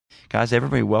Guys,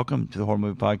 everybody, welcome to the Horror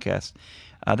Movie Podcast.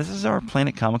 This is our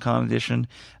Planet Comicon edition.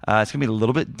 It's going to be a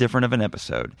little bit different of an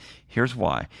episode. Here's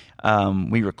why.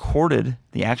 We recorded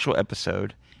the actual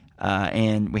episode,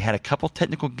 and we had a couple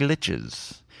technical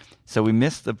glitches. So we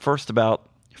missed the first about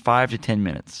 5 to 10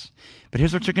 minutes. But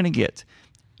here's what you're going to get.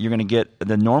 You're going to get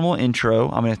the normal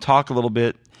intro. I'm going to talk a little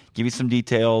bit, give you some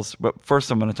details. But first,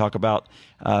 I'm going to talk about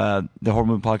the Horror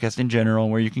Movie Podcast in general,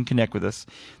 where you can connect with us.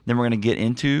 Then we're going to get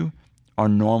into our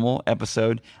normal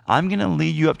episode. I'm going to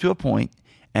lead you up to a point,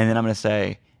 and then I'm going to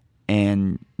say,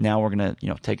 and now we're going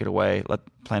to take it away. Let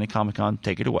Planet Comicon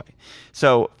take it away.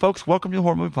 So, folks, welcome to the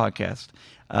Horror Movie Podcast.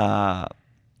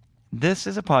 This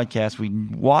is a podcast. We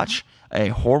watch a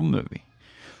horror movie.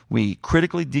 We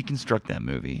critically deconstruct that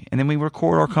movie, and then we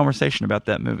record our conversation about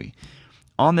that movie.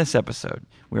 On this episode,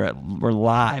 we're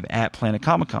live at Planet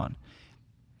Comicon.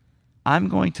 I'm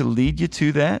going to lead you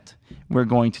to that. We're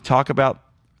going to talk about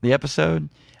the episode,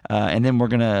 and then I'm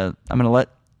gonna let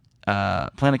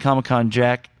Planet Comicon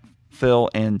Jack, Phil,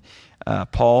 and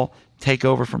Paul take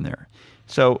over from there.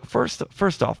 So first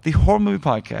off, the Horror Movie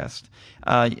Podcast.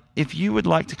 If you would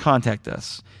like to contact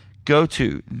us, go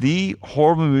to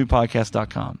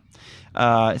thehorrormoviepodcast.com.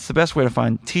 It's the best way to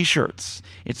find T-shirts.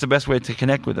 It's the best way to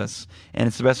connect with us, and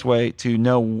it's the best way to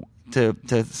know to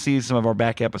see some of our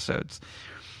back episodes.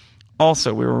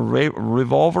 Also, we're a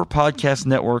Revolver Podcast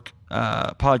Network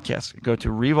podcast. Go to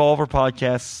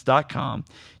revolverpodcasts.com.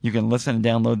 You can listen and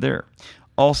download there.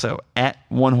 Also, at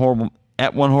One Horrible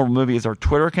Movie is our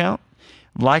Twitter account.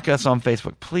 Like us on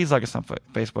Facebook. Please like us on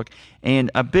Facebook.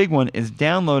 And a big one is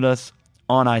download us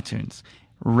on iTunes.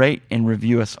 Rate and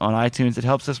review us on iTunes. It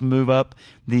helps us move up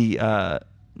the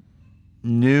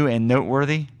new and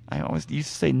noteworthy. I always used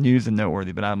to say news and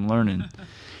noteworthy, but I'm learning.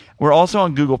 We're also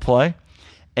on Google Play.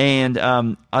 And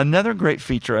another great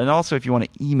feature, and also if you want to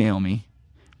email me,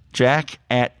 Jack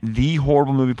at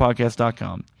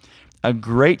thehorriblemoviepodcast.com. A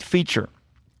great feature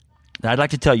that I'd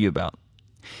like to tell you about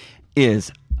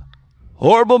is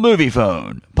Horrible Movie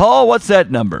Phone. Paul, what's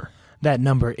that number? That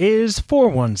number is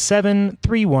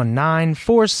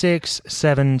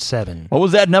 417-319-4677. What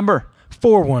was that number?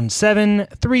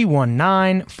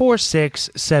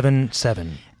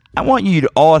 417-319-4677. I want you to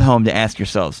all at home to ask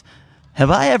yourselves, have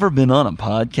I ever been on a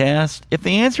podcast? If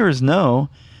the answer is no,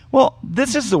 well,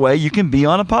 this is the way you can be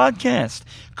on a podcast.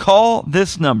 Call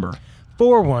this number.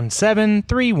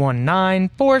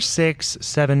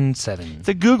 417-319-4677. It's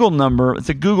a Google number. It's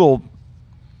a Google,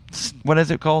 what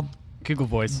is it called? Google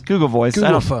Voice. Google Voice.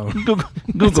 Google phone.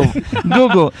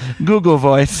 Google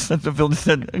Voice. That's what Phil just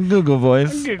said. Google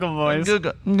Voice. Google Voice.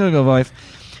 Google Voice.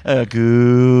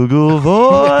 Google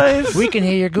Voice. We can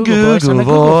hear your Google voice on the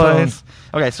Google phone.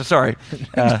 Okay, so sorry.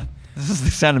 This is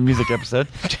the Sound of Music episode.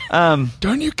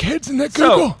 Darn you kids in that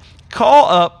Google. So, call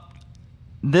up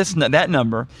that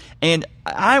number, and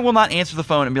I will not answer the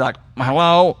phone and be like,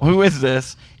 hello, who is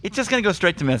this? It's just going to go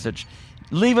straight to message.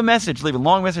 Leave a message. Leave a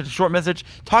long message, a short message.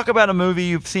 Talk about a movie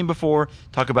you've seen before.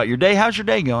 Talk about your day. How's your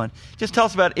day going? Just tell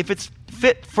us about it. If it's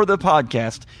fit for the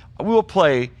podcast, we will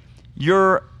play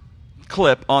your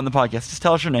clip on the podcast. Just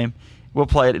tell us your name. We'll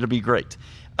play it. It'll be great.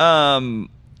 We're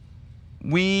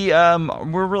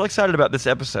really excited about this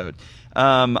episode.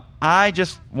 I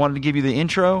just wanted to give you the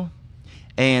intro.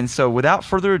 And so without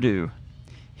further ado,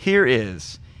 here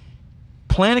is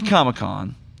Planet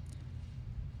Comicon,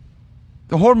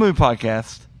 the Horror Movie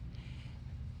Podcast,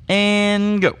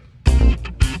 and go.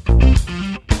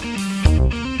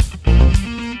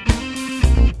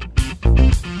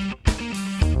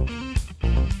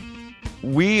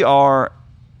 We are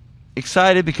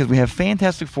excited because we have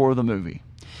Fantastic Four, the movie.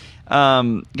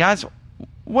 Guys,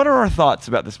 what are our thoughts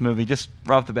about this movie? Just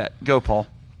right off the bat. Go, Paul.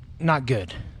 Not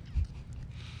good.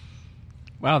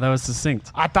 Wow, that was succinct.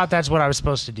 I thought that's what I was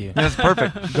supposed to do. That's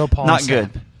perfect. Go, Paul. Not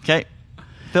good. Okay.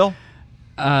 Phil?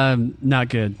 Not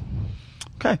good.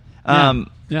 Okay. Yeah.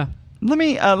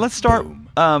 Let's start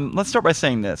by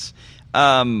saying this.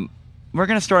 We're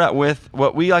going to start out with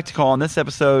what we like to call on this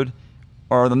episode,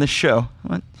 or on this show,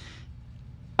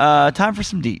 time for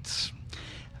some deets.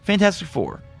 Fantastic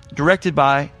Four, directed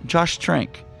by Josh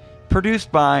Trank,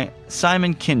 produced by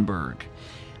Simon Kinberg,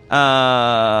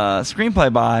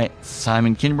 screenplay by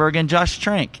Simon Kinberg and Josh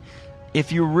Trank.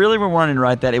 If you really were wanting to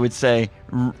write that, it would say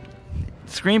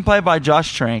screenplay by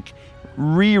Josh Trank,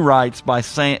 rewrites by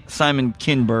Simon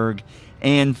Kinberg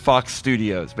and Fox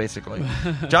Studios, basically.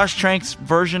 Josh Trank's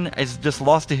version is just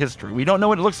lost to history. We don't know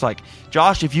what it looks like.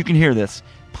 Josh, if you can hear this,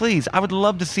 please, I would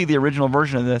love to see the original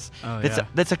version of this.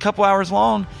 That's a couple hours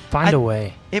long. Find a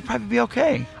way. It'd probably be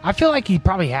okay. I feel like he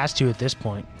probably has to at this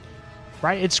point.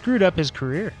 Right? It screwed up his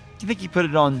career. Do you think he put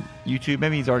it on YouTube?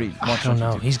 Maybe he's already watched I don't it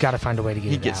on know. YouTube. He's got to find a way to get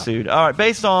He it gets out. sued. All right,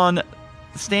 based on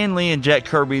Stan Lee and Jack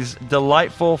Kirby's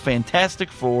delightful Fantastic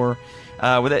Four,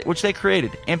 which they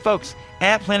created. And folks,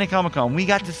 at Planet Comicon, we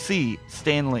got to see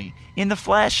Stan Lee in the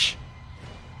flesh.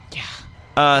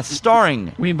 Yeah.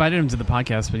 Starring. We invited him to the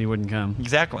podcast, but he wouldn't come.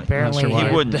 Exactly. Apparently, Not sure why.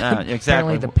 He wouldn't. Exactly.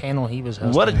 Apparently, the panel he was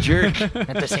hosting. What a jerk.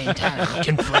 At the same time,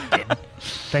 conflicted.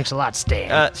 Thanks a lot,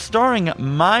 Stan. Starring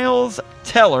Miles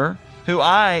Teller, who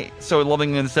so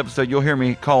loving in this episode, you'll hear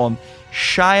me call him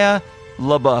Shia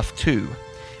LaBeouf 2.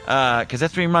 Because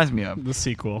that's what he reminds me of. The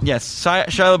sequel. Yes, Shia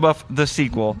LaBeouf, the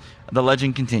sequel. The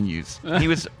legend continues. He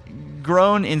was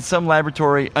grown in some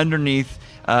laboratory underneath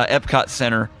Epcot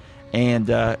Center, and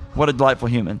what a delightful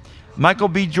human. Michael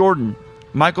B. Jordan.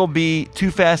 Michael B.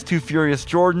 Too Fast, Too Furious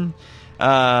Jordan.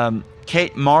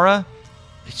 Kate Mara.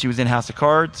 She was in House of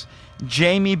Cards.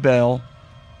 Jamie Bell.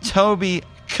 Toby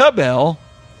Cabell.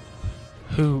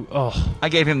 Who? Oh, I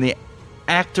gave him the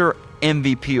Actor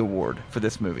MVP award for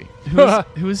this movie.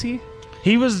 Who is he?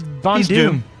 he was Von He's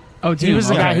Doom. Doom. Oh, He was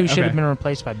the guy who should okay. have been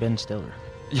replaced by Ben Stiller.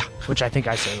 Yeah. Which I think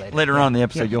I say later. Later on in the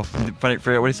episode, you'll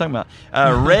figure out what he's talking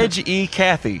about. Reg E.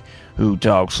 Cathy, who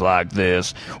talks like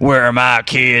this. Where are my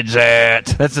kids at?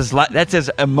 That's as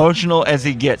emotional as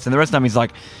he gets. And the rest of the time, he's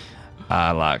like,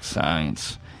 I like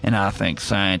science, and I think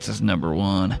science is number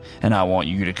one, and I want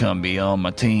you to come be on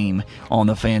my team, on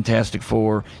the Fantastic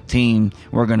Four team.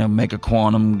 We're going to make a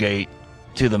quantum gate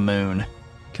to the moon.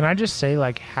 Can I just say,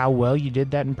 like, how well you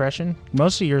did that impression?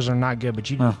 Most of yours are not good, but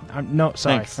you... no,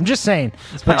 sorry. Thanks. I'm just saying.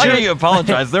 I know you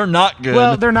apologize. They're not good.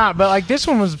 Well, they're not, but, like, this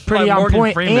one was pretty why on Morgan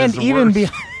point. Freeman And is the even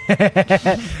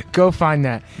worst. Go find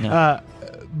that. Yeah.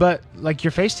 But, like,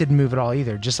 your face didn't move at all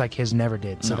either, just like his never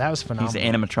did. So that was phenomenal. He's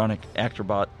an animatronic actor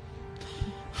bot.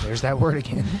 There's that word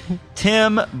again.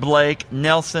 Tim Blake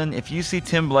Nelson. If you see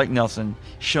Tim Blake Nelson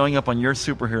showing up on your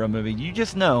superhero movie, you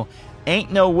just know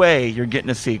ain't no way you're getting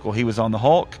a sequel. He was on The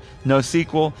Hulk, no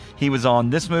sequel. He was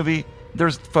on this movie.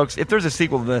 Folks, if there's a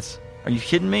sequel to this, are you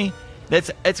kidding me?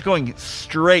 It's going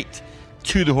straight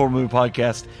to the Horror Movie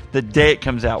Podcast the day it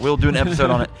comes out. We'll do an episode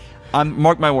on it.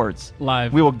 Mark my words.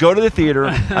 Live. We will go to the theater.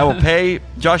 I will pay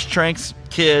Josh Trank's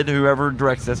kid, whoever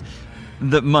directs this,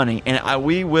 the money, and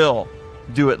we will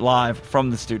do it live from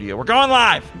the studio. We're going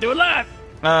live. Do it live.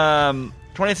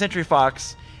 20th Century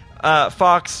Fox.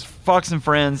 Fox and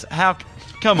Friends.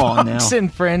 Come on now. Fox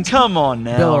and Friends. Come on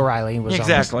now. Bill O'Reilly was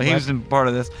exactly. on He this. was in part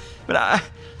of this, but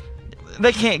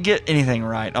they can't get anything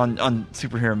right on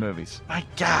superhero movies. My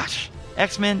gosh,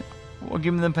 X-Men. We'll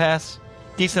give them the pass.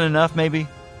 Decent enough, maybe.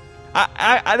 There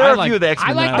are a few of the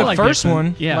X-Men. I like that the like first X-Men.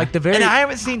 one. Yeah. Like the very. and I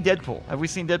haven't seen Deadpool. Have we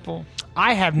seen Deadpool?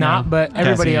 I have not, No. but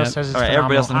everybody seen else it. says it's All right,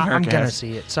 everybody else in phenomenal. I'm America gonna has.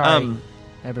 see it. Sorry,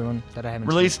 everyone that I haven't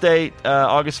Release seen. date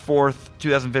August 4th,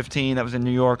 2015. That was in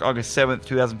New York. August 7th,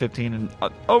 2015. And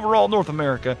overall North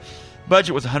America.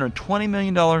 Budget was $120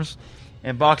 million.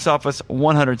 And box office,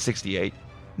 $168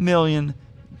 million.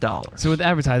 So with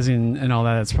advertising and all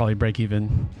that, it's probably break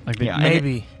even. Like Yeah,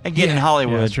 Maybe. And again, in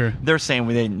Hollywood, Yeah, true. they're saying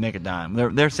they didn't make a dime.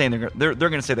 They're saying they're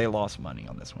going to say they lost money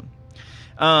on this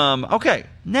one. Okay,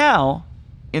 now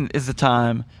is the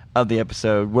time of the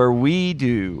episode where we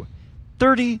do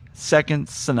 30-second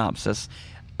synopsis.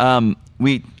 We're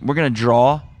going to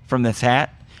draw from this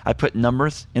hat. I put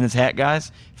numbers in this hat,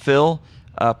 guys. Phil,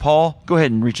 Paul, go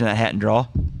ahead and reach in that hat and draw.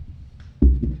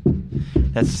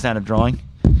 That's the sound of drawing.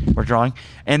 We're drawing.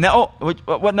 And now,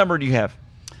 what number do you have?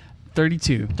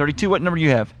 32. 32. What number do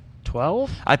you have?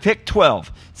 12? I picked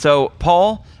 12. So,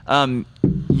 Paul, my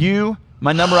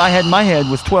number I had in my head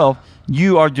was 12.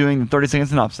 You are doing the 30-second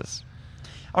synopsis.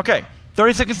 Okay,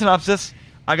 30-second synopsis.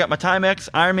 I got my Timex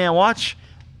Iron Man watch.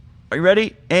 Are you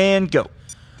ready? And go.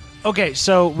 Okay,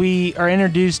 so we are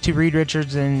introduced to Reed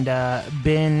Richards and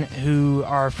Ben, who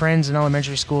are friends in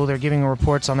elementary school. They're giving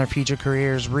reports on their future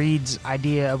careers. Reed's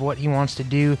idea of what he wants to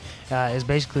do is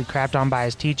basically crapped on by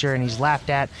his teacher, and he's laughed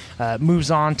at.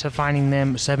 Moves on to finding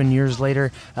them 7 years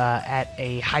later at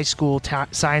a high school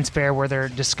science fair where they're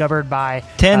discovered by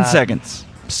 10 seconds.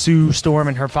 Sue Storm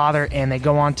and her father, and they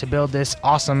go on to build this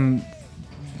awesome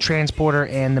transporter,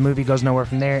 and the movie goes nowhere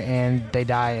from there, and they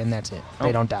die, and that's it.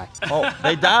 They don't die. Oh,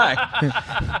 they die.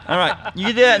 All right.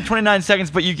 You did that in 29 seconds,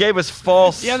 but you gave us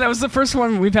false. Yeah, that was the first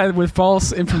one we've had with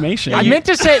false information. I meant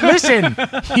to say, listen,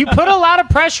 you put a lot of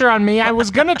pressure on me. I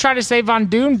was going to try to say Von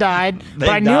Doom died, but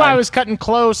I knew died. I was cutting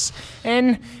close,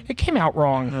 and it came out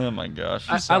wrong. Oh, my gosh.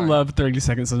 I love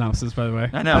 30-second synopsis, by the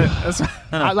way. I know.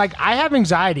 I have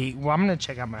anxiety. Well, I'm going to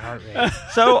check out my heart rate.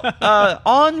 So,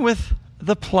 on with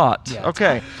the plot. Yeah,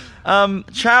 Okay.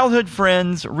 Childhood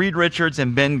friends, Reed Richards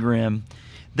and Ben Grimm,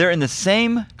 they're in the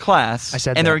same class, I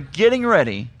said and that. they're getting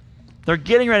ready They're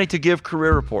getting ready to give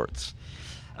career reports.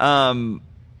 I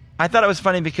thought it was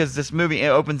funny because this movie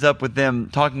opens up with them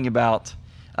talking about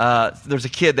there's a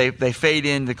kid, they fade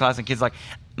into the class and the kid's like,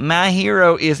 my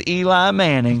hero is Eli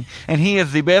Manning and he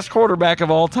is the best quarterback of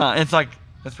all time. And it's like,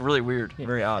 that's really weird,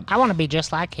 very odd. I want to be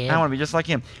just like him. I want to be just like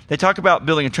him. They talk about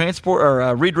building a transport,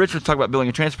 or Reed Richards talked about building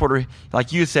a transporter.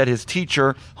 Like you said, his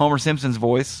teacher, Homer Simpson's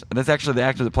voice. That's actually the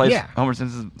actor that plays Homer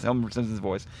Simpson's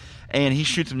voice. And he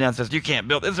shoots him down and says, you can't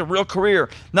build. This is a real career,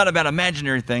 not about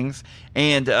imaginary things.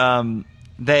 And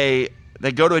they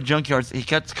go to a junkyard. He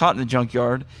gets caught in the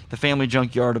junkyard, the family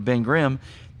junkyard of Ben Grimm.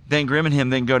 Ben Grimm and him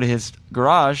then go to his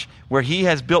garage where he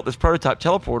has built this prototype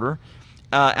teleporter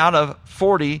out of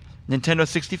 40 Nintendo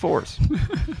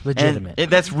 64s. Legitimate.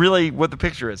 That's really what the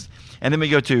picture is. And then we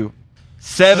go to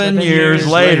 7 years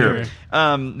later.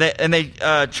 They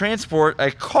transport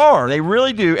a car. They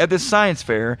really do at this science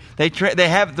fair. They're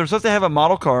supposed to have a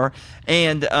model car,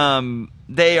 and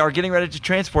they are getting ready to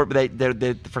transport, but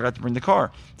they forgot to bring the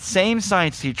car. Same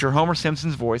science teacher, Homer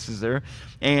Simpson's voice is there,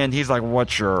 and he's like, "What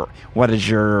is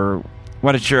your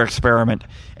experiment?"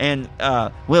 And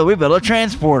well, we built a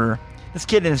transporter. This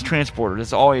kid in his transporter.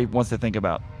 That's all he wants to think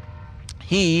about.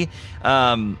 He,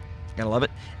 gotta love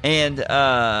it. And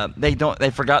they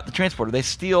forgot the transporter. They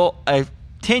steal a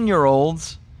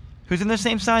 10-year-old's who's in the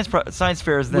same science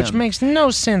fair as them. Which makes no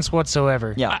sense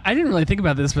whatsoever. Yeah. I didn't really think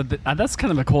about this, but that's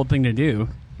kind of a cool thing to do.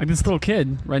 Like this little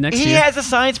kid right next to you. He has a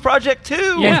science project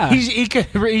too. Yeah.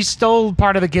 He stole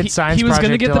part of the kid's science project. He was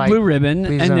going to get the blue ribbon,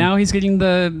 and zone. now he's getting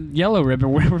the yellow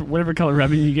ribbon, whatever color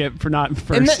ribbon you get for not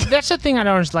first. And that's the thing I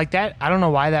don't understand. Like that, I don't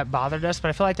know why that bothered us, but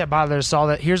I feel like that bothered us all.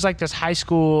 That here's like this high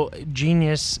school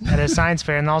genius at a science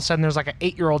fair, and all of a sudden there's like an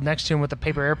 8-year-old next to him with a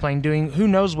paper airplane doing who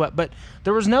knows what. But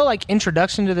there was no like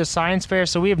introduction to the science fair,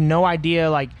 so we have no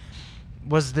idea like.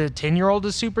 Was the 10-year-old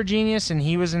a super genius and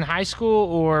he was in high school,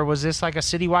 or was this like a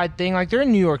citywide thing? Like they're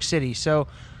in New York City, so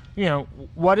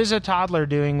what is a toddler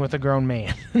doing with a grown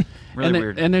man? Really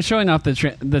weird. And they're showing off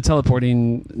the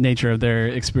teleporting nature of their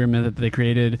experiment that they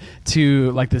created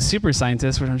to like the super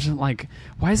scientist, which I'm just like,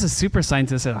 why is a super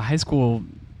scientist at a high school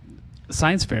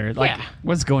science fair? Like,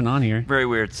 what's going on here? Very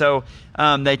weird. So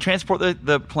they transport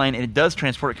the plane, and it does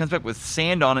transport. It comes back with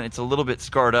sand on it. It's a little bit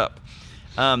scarred up.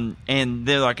 And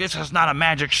they're like, this is not a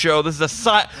magic show. This is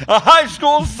a high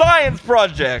school science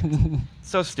project.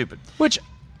 So stupid. Which,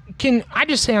 can I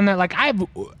just say on that, like,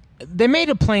 they made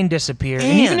a plane disappear.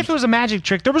 And even if it was a magic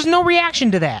trick, there was no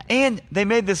reaction to that. And they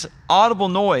made this audible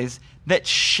noise that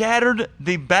shattered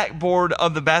the backboard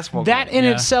of the basketball That game.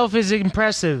 in itself is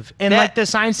impressive. And like the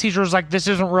science teacher was like, this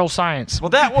isn't real science. Well,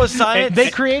 that was science.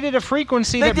 They created a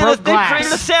frequency that broke glass. They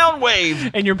created a sound wave.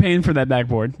 And you're paying for that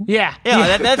backboard. Yeah.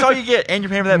 That's all you get. And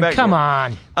you're paying for that backboard. Come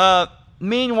on.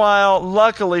 Meanwhile,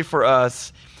 luckily for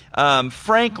us,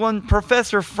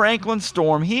 Professor Franklin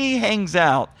Storm, he hangs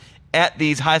out at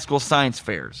these high school science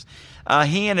fairs.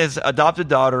 He and his adopted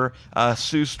daughter,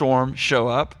 Sue Storm, show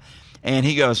up, and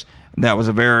he goes, that was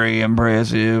a very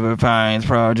impressive science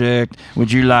project. Would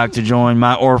you like to join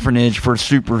my orphanage for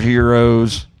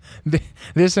superheroes?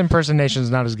 This impersonation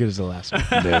is not as good as the last one.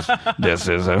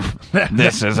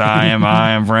 I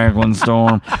am Franklin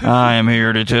Storm. I am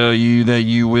here to tell you that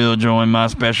you will join my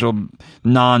special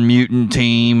non-mutant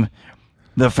team,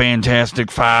 the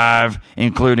Fantastic Five,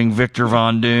 including Victor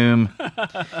Von Doom.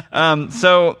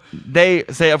 So they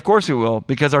say, of course we will,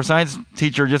 because our science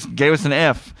teacher just gave us an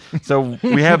F. So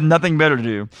we have nothing better to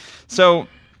do. So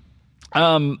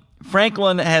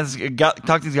Franklin has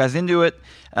talked these guys into it.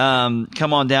 Come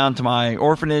on down to my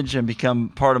orphanage and become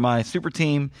part of my super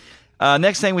team.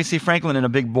 Next thing, we see Franklin in a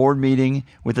big board meeting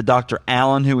with the Dr.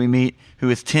 Allen, who we meet, who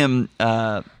is Tim?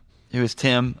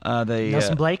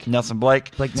 Nelson Blake? Nelson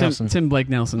Blake. Tim Blake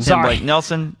Nelson. Tim Blake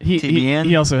Nelson, TBN.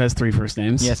 He also has 3 first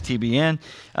names. Yes, TBN.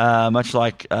 Much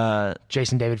like...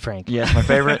 Jason David Frank. Yes, my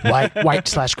favorite.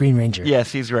 White/Green Ranger.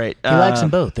 Yes, he's great. He likes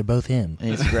them both. They're both him.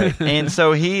 He's great. And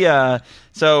so he... what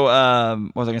was I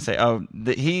going to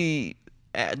say?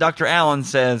 Dr. Allen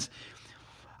says,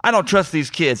 I don't trust these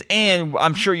kids, and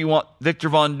I'm sure you want Victor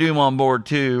Von Doom on board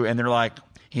too. And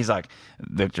he's like,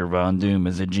 Victor Von Doom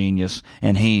is a genius,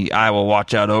 and I will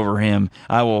watch out over him.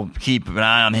 I will keep an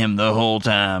eye on him the whole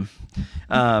time.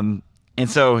 And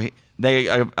so they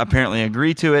apparently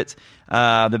agree to it.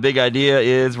 The big idea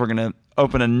is we're going to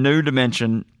open a new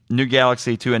dimension, new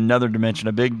galaxy to another dimension,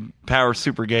 a big power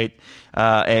supergate,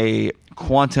 a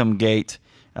quantum gate.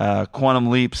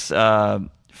 Quantum Leap's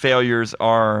failures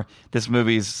are this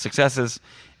movie's successes,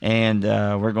 and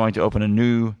we're going to open a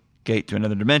new gate to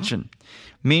another dimension.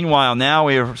 Meanwhile, now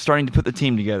we are starting to put the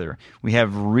team together. We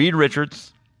have Reed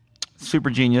Richards, super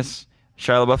genius,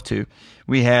 Shia LaBeouf too.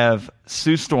 We have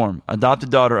Sue Storm,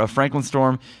 adopted daughter of Franklin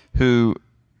Storm, who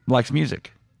likes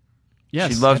music.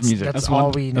 Yes, she loves music. That's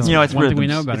all we know. It's one rhythms. thing we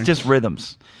know about it's her. just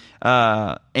rhythms.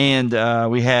 And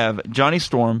we have Johnny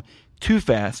Storm, Too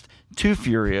Fast, Too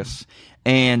Furious,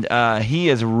 and he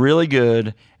is really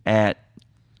good at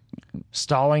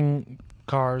Stalling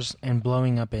cars and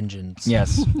blowing up engines.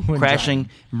 yes, When crashing,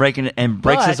 breaking it, and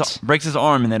breaks his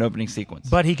arm in that opening sequence.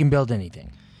 But he can build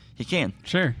anything. he can.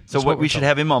 Sure. So we should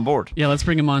have him on board. Yeah, let's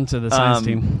bring him on to the science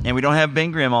team. And we don't have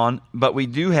Ben Grimm on, but we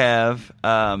do have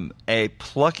a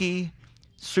plucky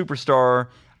superstar.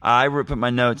 I put my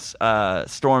notes.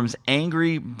 Storm's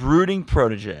angry, brooding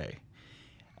protege,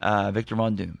 Victor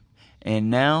Von Doom. And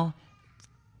now,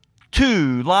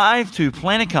 live to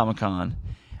Planet Comicon,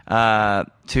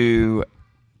 to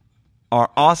our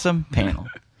awesome panel.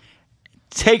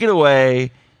 Take it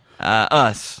away,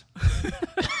 us,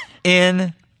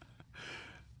 in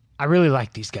I really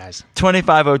like these guys.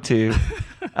 2502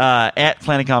 at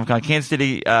Planet Comicon, Kansas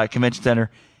City Convention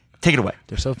Center. Take it away.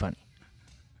 They're so funny.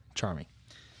 Charming.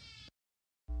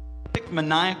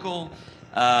 Maniacal,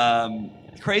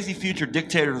 crazy future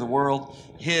dictator of the world.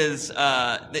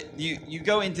 You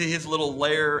go into his little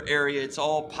lair area. It's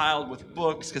all piled with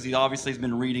books because he obviously has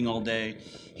been reading all day.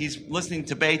 He's listening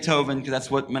to Beethoven because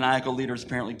that's what maniacal leaders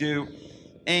apparently do.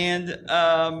 And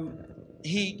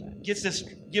he gives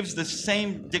the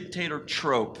same dictator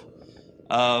trope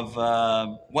of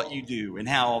what you do and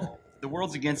how the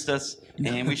world's against us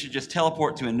and we should just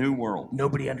teleport to a new world.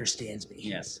 Nobody understands me.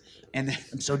 Yes. And then,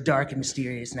 I'm so dark and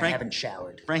mysterious, and I haven't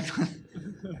showered. Franklin,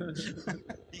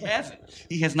 he hasn't.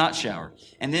 He has not showered.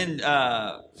 And then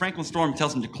Franklin Storm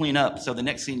tells him to clean up. So the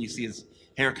next scene you see his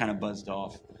hair kind of buzzed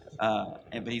off,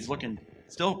 but he's looking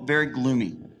still very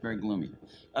gloomy, very gloomy.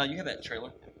 You have that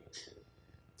trailer.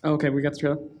 Okay, we got the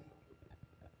trailer.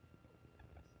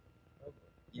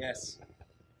 Yes.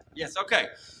 Yes. Okay.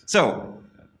 So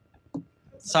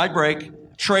side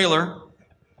break trailer.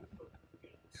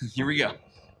 Here we go.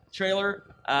 Trailer,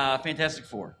 Fantastic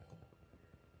Four.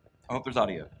 I hope there's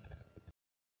audio.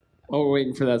 While we're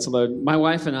waiting for that to load, my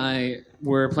wife and I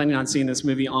were planning on seeing this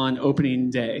movie on opening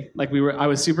day. I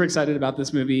was super excited about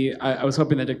this movie. I was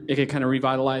hoping that it could kind of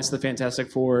revitalize the Fantastic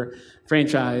Four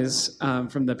franchise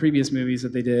from the previous movies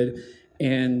that they did.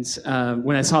 And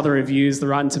when I saw the reviews, the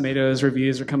Rotten Tomatoes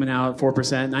reviews were coming out 4%,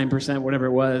 9%, whatever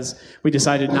it was, we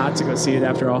decided not to go see it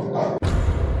after all.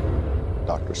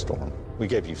 Dr. Storm, we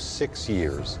gave you 6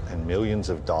 years and millions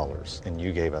of dollars, and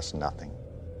you gave us nothing.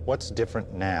 What's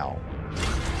different now?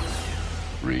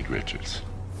 Reed Richards.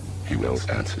 He knows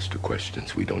answers to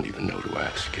questions we don't even know to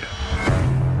ask yet.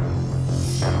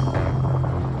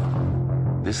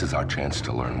 This is our chance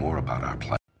to learn more about our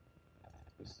planet.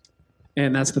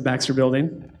 And that's the Baxter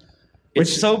Building.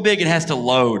 It's so big it has to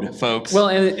load, folks. Well,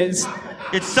 and it's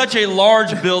such a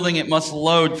large building it must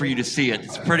load for you to see it.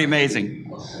 It's pretty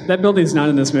amazing. That building's not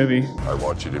in this movie. I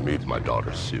want you to meet my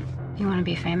daughter, Sue. You want to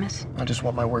be famous? I just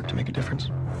want my work to make a difference.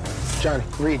 John,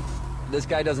 Reed. This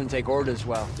guy doesn't take orders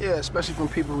well. Yeah, especially from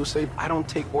people who say I don't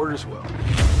take orders well.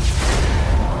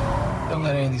 Don't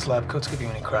let any of these lab coats give you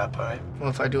any crap, all right? Well,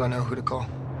 if I do, I know who to call.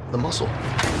 The muscle.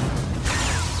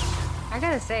 I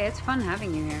gotta say, it's fun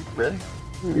having you here. Really?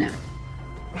 No.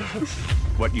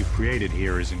 What you've created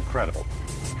here is incredible.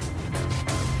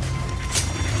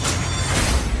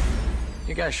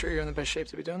 You guys sure you're in the best shape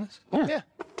to be doing this? Yeah.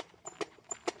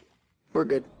 We're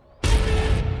good.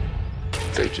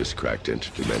 They just cracked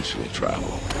interdimensional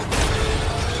travel.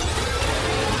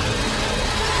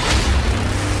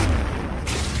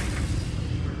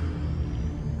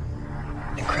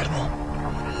 Incredible.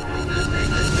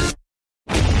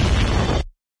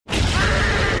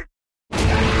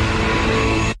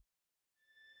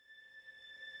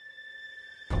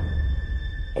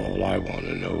 All I want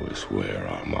to know is where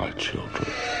are my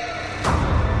children?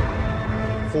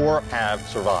 4 have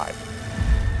survived.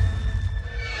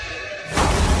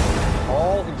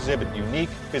 All exhibit unique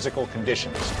physical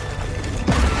conditions.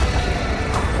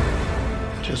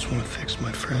 I just want to fix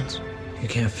my friends. You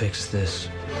can't fix this.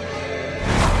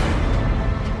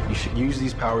 You should use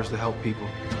these powers to help people.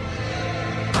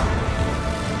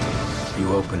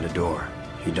 You opened a door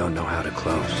you don't know how to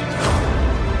close.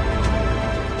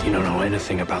 You don't know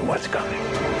anything about what's coming.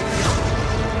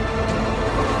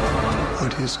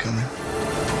 What is coming?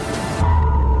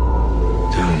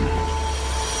 Doom.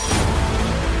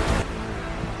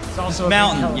 It's also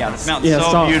Mountain. Yeah, this mountain's Yeah, so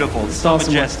stop. beautiful. It's so Stop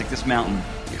some- majestic, this mountain.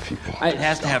 If you want It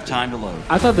has to have time to load.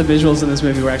 I thought the visuals in this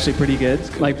movie were actually pretty good.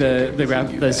 Like the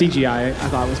CGI, I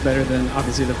thought was better than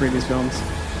obviously the previous films.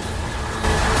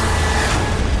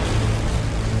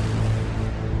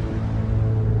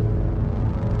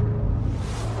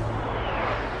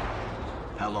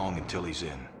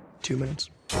 is in? 2 minutes.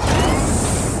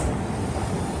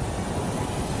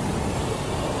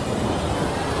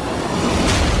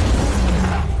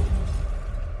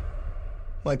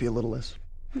 Might be a little less.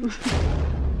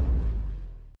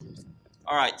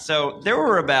 All right, so there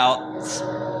were about.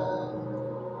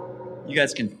 You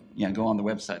guys can go on the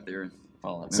website there and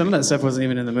follow that. Some of that stuff wasn't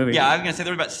even in the movie. Yeah, I was gonna say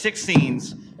there were about 6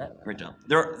 scenes. Great job.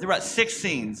 There are about 6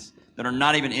 scenes that are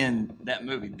not even in that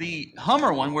movie. The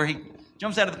Hummer one where he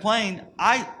jumps out of the plane.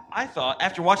 I thought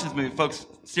after watching this movie, folks,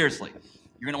 seriously,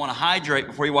 you're gonna want to hydrate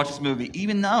before you watch this movie,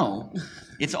 even though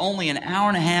it's only an hour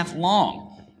and a half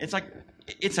long. It's like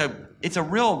it's a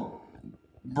real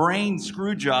brain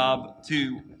screw job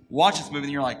to watch this movie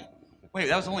and you're like, wait,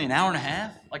 that was only an hour and a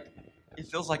half? Like, it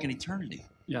feels like an eternity.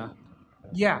 Yeah.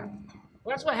 Yeah.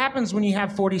 Well, that's what happens when you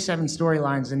have 47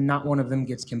 storylines and not one of them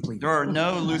gets completed. There are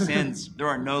no loose ends. There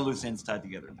are no loose ends tied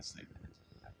together in this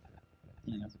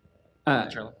thing.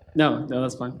 Charlie? No,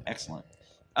 that's fine. Excellent.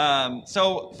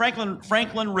 So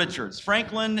Franklin Richards,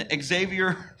 Franklin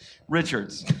Xavier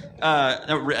Richards,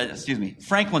 excuse me,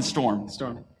 Franklin Storm,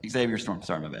 Xavier Storm.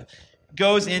 Sorry, my bad.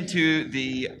 Goes into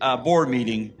the board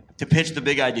meeting to pitch the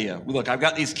big idea. Look, I've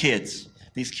got these kids.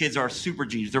 These kids are super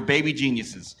geniuses. They're baby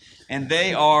geniuses. And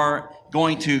they are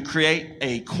going to create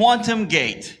a quantum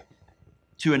gate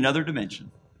to another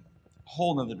dimension. A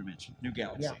whole other dimension. New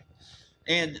galaxy. Yeah.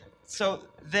 And so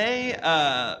they,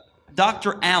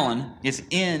 Dr. Allen is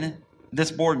in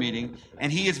this board meeting,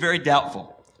 and he is very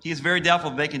doubtful. He is very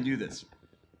doubtful that they can do this.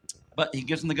 But he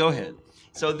gives them the go-ahead.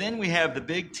 So then we have the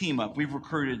big team up. We've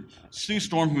recruited Sue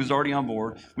Storm, who's already on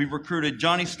board. We've recruited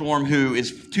Johnny Storm, who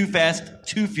is too fast,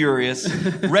 too furious,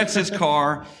 wrecks his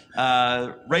car,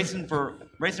 racing for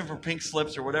pink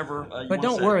slips or whatever. But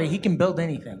don't worry, he can build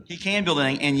anything. He can build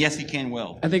anything, and yes, he can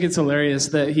well. I think it's hilarious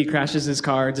that he crashes his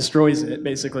car, destroys it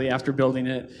basically after building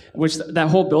it, which that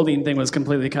whole building thing was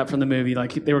completely cut from the movie.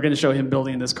 Like they were going to show him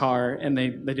building this car, and they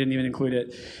didn't even include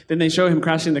it. Then they show him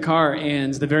crashing the car,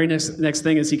 and the very next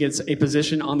thing is he gets a position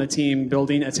on the team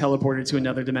building a teleporter to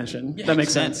another dimension. Yeah, that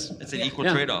makes sense. It's an equal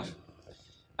trade-off.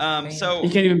 So you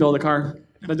can't even build a car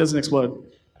that doesn't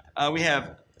explode. We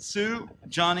have Sue,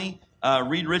 Johnny.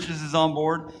 Reed Richards is on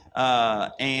board,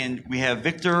 and we have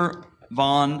Victor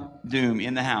Von Doom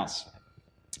in the house.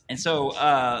 And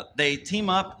so they team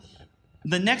up.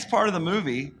 The next part of the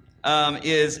movie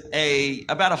is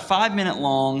about a 5-minute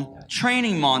long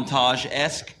training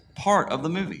montage-esque part of the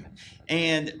movie.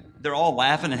 And they're all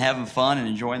laughing and having fun and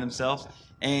enjoying themselves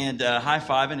and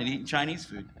high-fiving and eating Chinese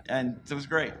food. And so it was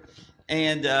great.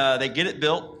 And they get it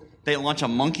built. They launch a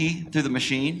monkey through the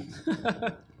machine.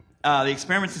 The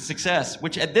experiment's a success,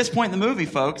 which at this point in the movie,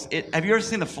 folks, have you ever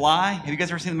seen The Fly? Have you guys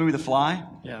ever seen the movie The Fly?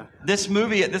 Yeah. This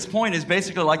movie at this point is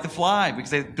basically like The Fly because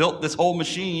they built this whole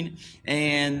machine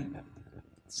and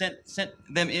sent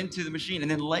them into the machine. And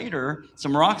then later,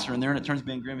 some rocks are in there and it turns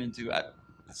Ben Grimm into,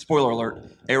 spoiler alert,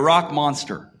 a rock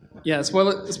monster. Yeah,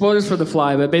 spoilers for The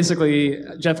Fly, but basically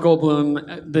Jeff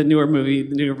Goldblum, the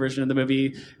newer version of the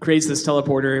movie, creates this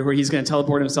teleporter where he's going to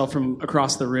teleport himself from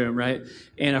across the room, right?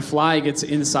 And a fly gets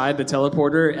inside the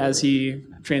teleporter as he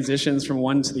transitions from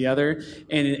one to the other,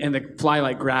 and the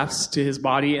fly grafts to his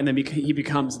body, and then he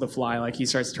becomes the fly. Like he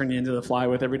starts turning into the fly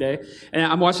with every day. And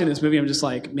I'm watching this movie, I'm just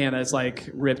like, man, that's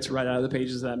ripped right out of the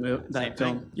pages of that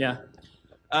film. Yeah.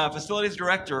 Facilities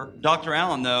director, Dr.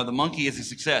 Allen, though, the monkey is a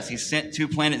success. He's sent to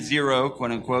Planet Zero,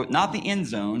 quote unquote, not the end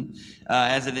zone,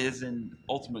 as it is in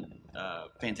Ultimate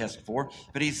Fantastic Four,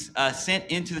 but he's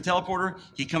sent into the teleporter.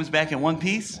 He comes back in one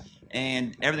piece,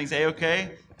 and everything's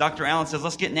A-okay. Dr. Allen says,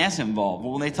 let's get NASA involved.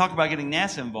 Well, when they talk about getting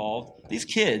NASA involved, these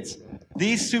kids,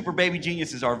 these super baby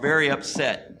geniuses are very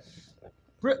upset.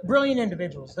 Brilliant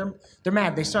individuals. They're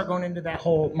mad. They start going into that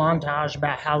whole montage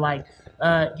about how,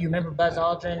 do you remember Buzz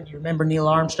Aldrin? Do you remember Neil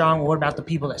Armstrong? Well, what about the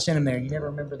people that sent him there? You never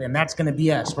remember them. That's going to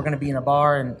be us. We're going to be in a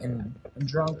bar and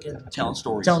drunk and telling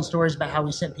stories about how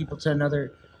we sent people to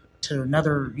another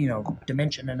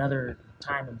dimension, another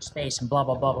time and space, and blah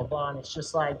blah blah blah blah. And it's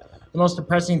just like the most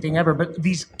depressing thing ever. But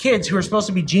these kids who are supposed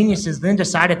to be geniuses then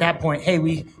decide at that point, hey,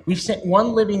 we've sent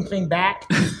one living thing back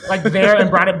there and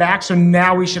brought it back, so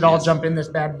now we should all jump in this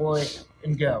bad boy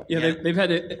and go. Yeah. They've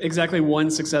had exactly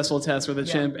one successful test with a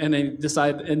chimp, and they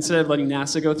decide instead of letting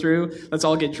NASA go through, let's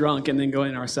all get drunk and then go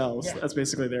in ourselves. Yeah. That's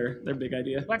basically their big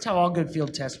idea. That's how all good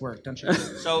field tests work, don't you?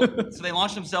 So they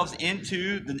launch themselves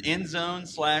into the end zone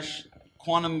 /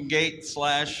 quantum gate /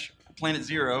 Planet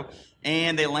Zero,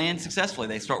 and they land successfully.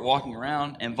 They start walking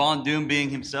around, and Von Doom,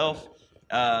 being himself,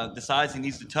 decides he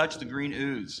needs to touch the green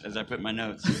ooze, as I put in my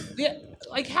notes. Yeah,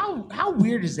 how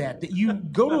weird is that you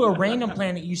go to a random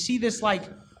planet, you see this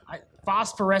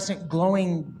phosphorescent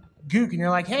glowing gook, and you're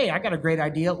like, hey, I got a great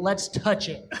idea. Let's touch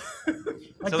it.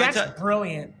 Like, So that's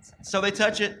brilliant. So they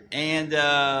touch it, and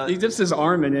he dips his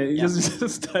arm in it. He doesn't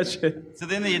just touch it. So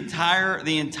then the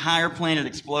entire planet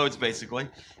explodes, basically,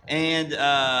 and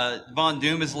Von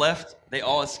Doom is left. They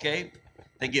all escape.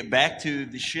 They get back to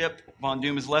the ship. Von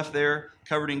Doom is left there,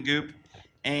 covered in goop,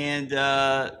 and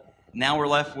now we're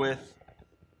left with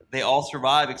they all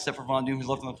survive except for Von Doom, who's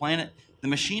left on the planet. The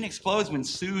machine explodes when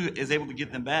Sue is able to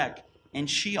get them back. And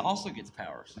she also gets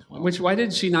powers as well. Why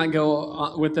did she not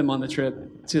go with them on the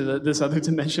trip to this other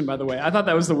dimension, by the way? I thought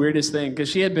that was the weirdest thing, because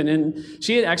she had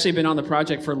actually been on the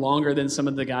project for longer than some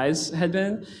of the guys had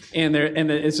been, and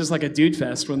it's just like a dude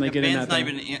fest when they get in that Ben's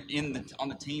thing. not even on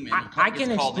the team. I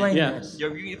can explain this. If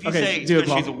you Okay, say do it,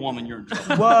 because she's Paul. a woman, you're in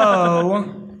trouble. Whoa.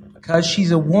 Because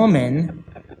she's a woman,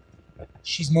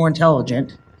 she's more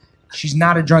intelligent. She's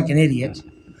not a drunken idiot.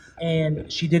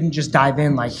 And she didn't just dive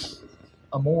in like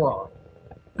a moron.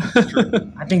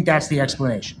 I think that's the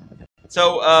explanation.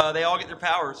 So they all get their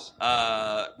powers.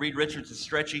 Reed Richards is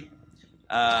stretchy.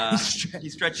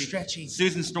 He's stretchy.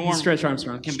 Susan Storm He's Stretch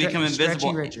Armstrong. can become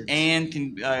invisible Stretchy Richards. and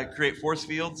can create force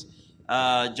fields.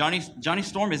 Johnny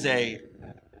Storm is a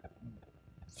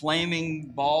flaming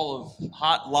ball of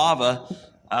hot lava,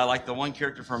 like the one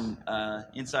character from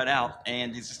Inside Out,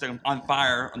 and he's just on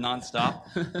fire nonstop.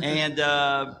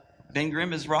 And Ben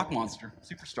Grimm is Rock Monster,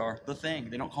 Superstar, The Thing.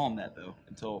 They don't call him that, though,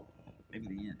 until maybe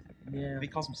the end. Yeah. He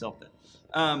calls himself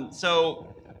that.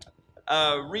 So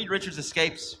Reed Richards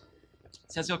escapes,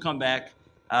 says he'll come back.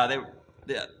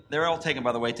 They're all taken,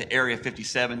 by the way, to Area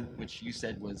 57, which you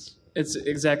said was... It's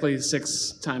exactly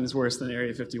 6 times worse than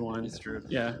Area 51. It's true.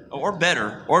 Yeah. Or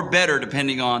better,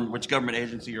 depending on which government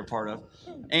agency you're part of.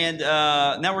 And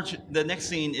now the next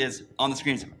scene is on the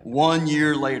screen. It's 1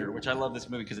 year later, which I love this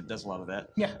movie because it does a lot of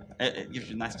that. Yeah. It gives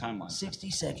you a nice timeline. 60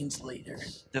 seconds later.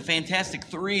 The Fantastic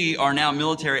Three are now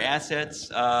military assets.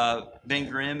 Ben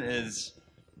Grimm is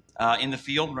in the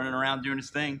field, running around doing his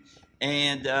thing.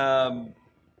 And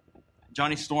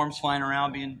Johnny Storm's flying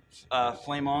around being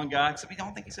Flame On guy, except I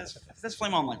don't think he says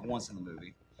Flame On like once in the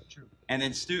movie. True. And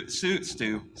then Sue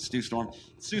Storm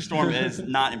is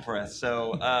not impressed.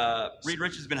 So Reed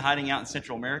Richards has been hiding out in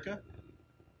Central America,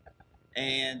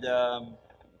 and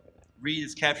Reed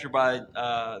is captured by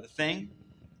the Thing,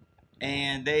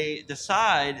 and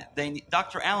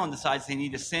Dr. Allen decides they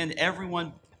need to send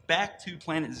everyone back to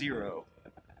Planet Zero.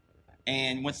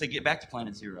 And once they get back to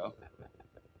Planet Zero,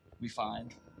 we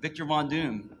find Victor Von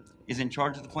Doom is in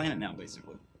charge of the planet now,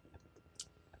 basically.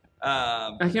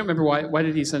 I can't remember why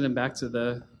did he send him back to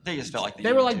the... They just felt like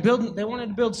They were like building. They wanted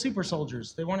to build super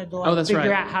soldiers. They wanted to like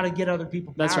figure out how to get other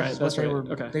people. That's powers. right. That's right.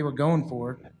 Okay. They were going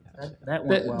for. That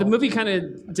went well. The movie kind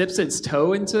of dips its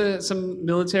toe into some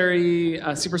military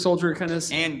super soldier kind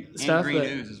of and stuff. Green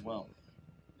News as well.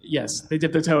 Yes, they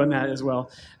dip their toe in that as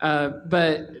well.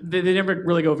 But they never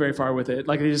really go very far with it.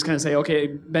 Like, they just kind of say, okay,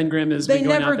 Ben Grimm is They going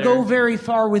never out there. go very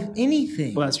far with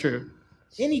anything. Well, that's true.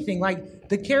 Anything. Like,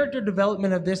 the character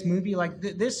development of this movie, like,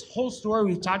 this whole story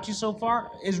we've taught you so far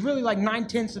is really like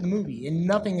 9/10 of the movie, and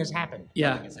nothing has happened.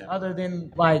 Yeah. Other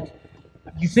than, like,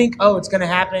 you think, oh, it's going to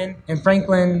happen, and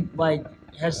Franklin, like,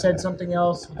 has said something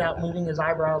else without moving his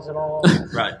eyebrows at all.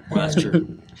 Right. Well, that's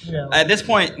true. You know. At this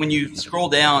point, when you scroll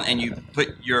down and you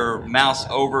put your mouse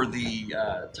over the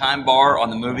time bar on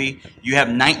the movie, you have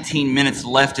 19 minutes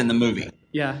left in the movie.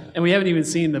 Yeah, and we haven't even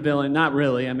seen the villain. Not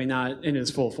really. I mean, not in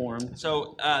his full form.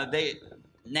 So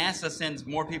NASA sends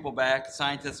more people back,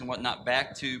 scientists and whatnot,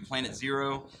 back to Planet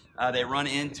Zero. They run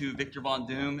into Victor Von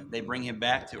Doom. They bring him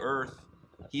back to Earth.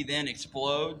 He then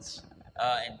explodes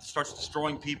and starts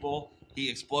destroying people. He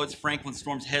explodes Franklin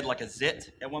Storm's head like a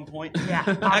zit at one point. Yeah,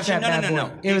 actually, no.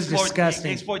 It was disgusting.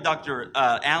 He explodes Dr.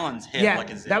 Allen's head like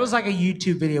a zit. That was like a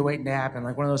YouTube video waiting to happen.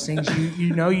 Like one of those things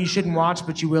you know you shouldn't watch,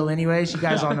 but you will anyways. You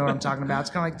guys all know what I'm talking about. It's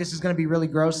kind of like, this is going to be really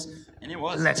gross. And it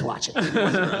was. Let's watch it. It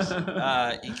was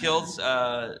gross. He kills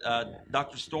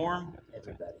Dr. Storm.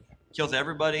 Everybody. Kills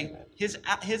everybody.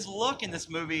 His look in this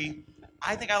movie,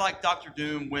 I think I like Dr.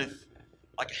 Doom with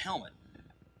like a helmet.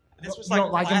 This was you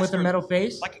don't like him with a metal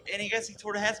face? Like, and I guess he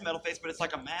sort of has a metal face, but it's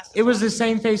like a mask. It was the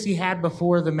same face he had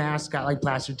before the mask got like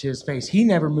plastered to his face. He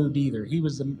never moved either. He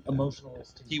was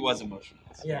emotionalist. He was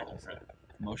emotionalist. Yeah.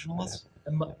 Emotionalist?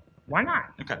 Why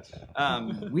not? Okay.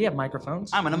 We have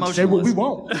microphones. I'm an emotionalist. Say what we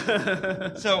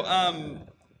want. So,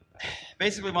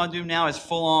 basically, Von Doom now is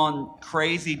full-on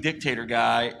crazy dictator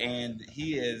guy, and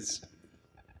he is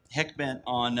heck-bent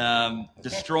on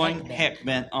destroying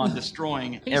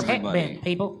everybody. Heck-bent,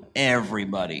 people.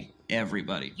 Everybody.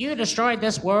 You destroyed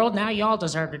this world, now y'all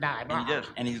deserve to die. And he did,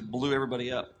 and he blew everybody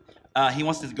up. He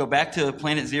wants to go back to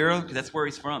Planet Zero because that's where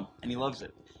he's from, and he loves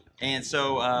it. And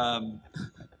so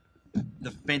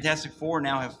the Fantastic Four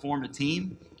now have formed a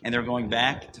team, and they're going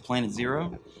back to Planet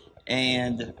Zero,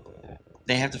 and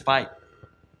they have to fight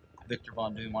Victor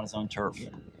Von Doom on his own turf.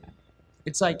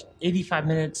 It's like 85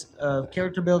 minutes of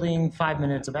character building, 5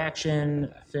 minutes of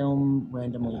action, film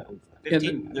randomly over.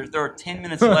 15, there are 10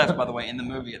 minutes left, by the way, in the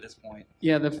movie at this point.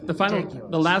 Yeah, the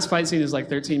last fight scene is like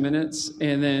 13 minutes,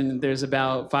 and then there's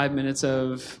about 5 minutes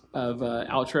of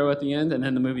outro at the end, and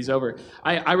then the movie's over.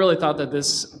 I really thought that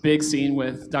this big scene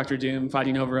with Doctor Doom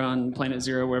fighting over on Planet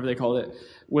Zero, wherever they called it,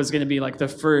 was going to be like the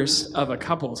first of a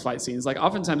couple of fight scenes. Like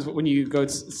oftentimes when you go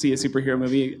see a superhero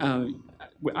movie,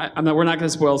 we're not going to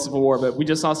spoil Civil War, but we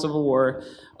just saw Civil War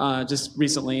just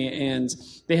recently, and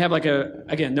they have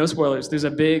again, no spoilers, there's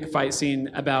a big fight scene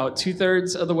about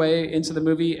 2/3 of the way into the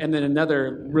movie, and then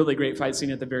another really great fight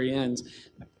scene at the very end.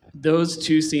 Those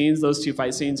two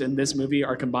fight scenes in this movie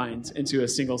are combined into a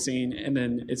single scene, and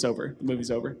then it's over. The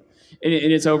movie's over. And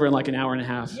it's over in like an hour and a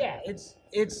half. Yeah, it's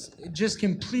just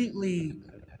completely,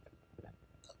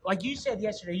 like you said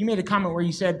yesterday, you made a comment where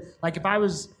you said, like, if I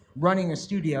was running a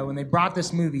studio and they brought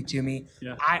this movie to me,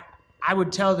 yeah. I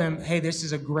would tell them, hey, this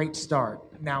is a great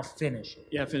start. Now finish it.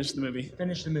 Yeah, finish the movie.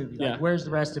 Finish the movie. Yeah. Like, where's the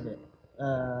rest of it?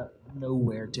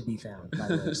 Nowhere to be found, by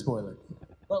the way. Spoiler.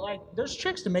 But, like, there's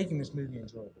tricks to making this movie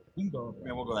enjoyable. You can go over that.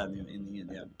 Yeah, we'll go that in the end,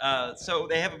 yeah. So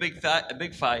they have a big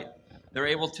fight. They're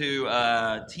able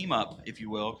to team up, if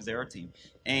you will, because they're a team,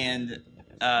 and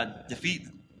defeat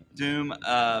Doom.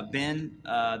 Ben,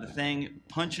 the Thing,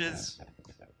 punches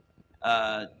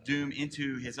Doom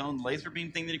into his own laser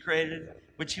beam thing that he created,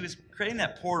 which he was creating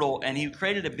that portal, and he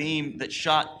created a beam that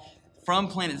shot from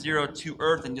Planet Zero to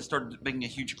Earth and just started making a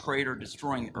huge crater,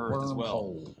 destroying Earth as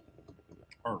well.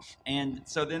 Earth. And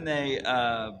so then they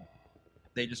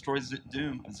destroy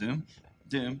Doom,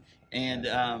 and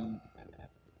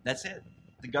that's it.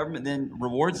 The government then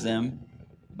rewards them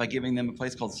by giving them a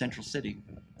place called Central City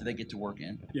that they get to work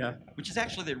in. Yeah. Which is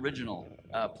actually the original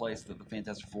place that the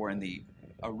Fantastic Four in the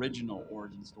original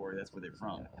origin story, that's where they're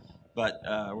from, but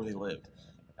where they lived.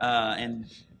 And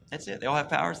that's it. They all have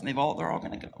powers, and they're all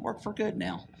going to work for good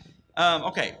now.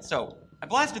 Okay, so I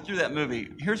blasted through that movie.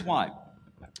 Here's why.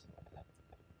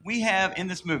 We have in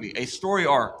this movie a story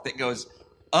arc that goes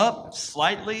up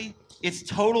slightly. It's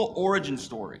total origin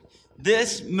story.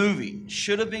 This movie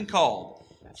should have been called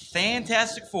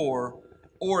Fantastic Four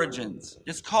Origins.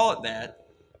 Just call it that,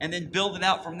 and then build it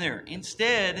out from there.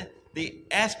 Instead, the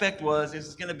aspect was this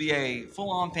is going to be a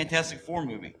full-on Fantastic Four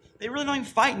movie. They really don't even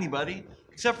fight anybody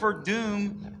except for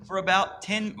Doom for about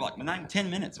 10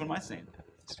 minutes. What am I saying?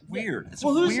 It's weird. It's a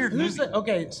weird movie.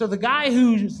 Okay, so the guy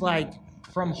who's like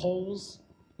from Holes,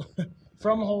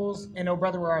 and Oh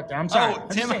Brother Where Art Thou? I'm sorry. Oh,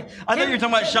 Tim. I thought you were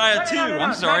talking about Shia 2.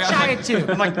 I'm sorry. Not Shia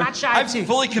 2. I'm like, not Shia I've 2.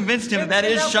 fully convinced him that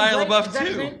is Shia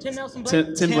LaBeouf 2. Tim Nelson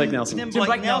Blake? Tim Blake Nelson. Tim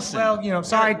Blake Nelson. Well,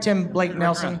 sorry, Tim Blake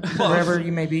Nelson, wherever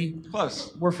you may be.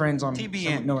 Close. We're friends on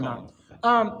TBN. No, we're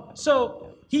not.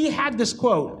 So he had this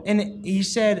quote, and he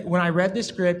said, when I read the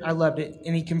script, I loved it,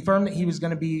 and he confirmed that he was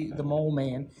going to be the Mole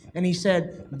Man, and he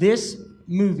said, this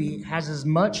movie has as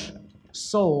much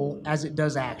soul as it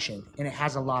does action, and it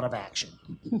has a lot of action.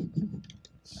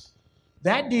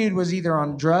 That dude was either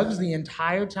on drugs the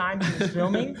entire time he was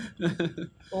filming,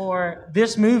 or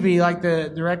this movie, like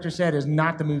the director said, is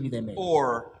not the movie they made.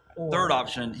 Or third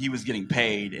option, he was getting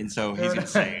paid, and so he's going to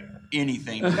say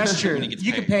anything. That's true.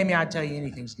 You can can pay me, I'd tell you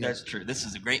anything's good. That's true. This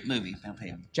is a great movie. I'll pay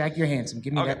him. Jack, you're handsome.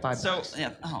 Give me that $5. So,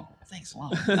 yeah. Oh, thanks a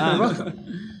lot. You're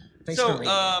welcome. Thanks for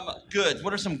reading. Goods.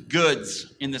 What are some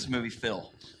goods in this movie,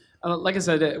 Phil? Like I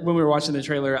said, when we were watching the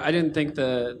trailer, I didn't think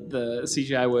the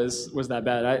CGI was that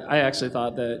bad. I actually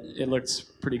thought that it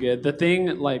looked pretty good. The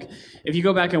thing, like, if you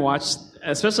go back and watch,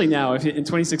 especially now, in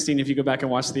 2016, if you go back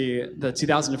and watch the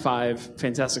 2005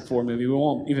 Fantastic Four movie, we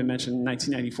won't even mention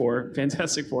 1994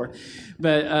 Fantastic Four,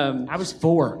 but I was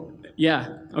 4.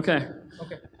 Yeah. Okay.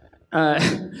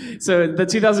 So the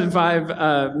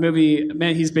 2005 movie,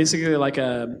 man, he's basically like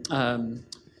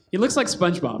he looks like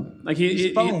SpongeBob. Like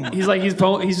he's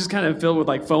just kind of filled with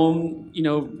like foam,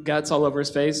 guts all over his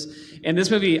face. And this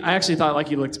movie, I actually thought like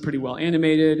he looked pretty well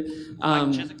animated.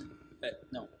 Michael Chiswick?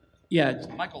 No. Yeah.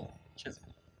 Michael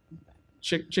Chiswick.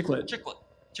 Chiclet.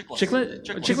 Chiclets.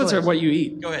 Chiclets are what you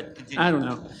eat. Go ahead. Continue. I don't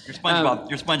know.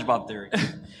 Your SpongeBob theory.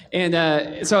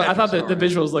 And so I thought that the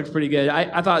visuals looked pretty good.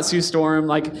 I thought Sue Storm,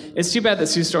 like, it's too bad that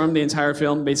Sue Storm, the entire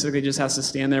film, basically just has to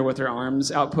stand there with her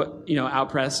arms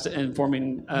outpressed and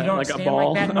forming like a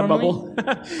ball, like a bubble.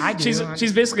 I do.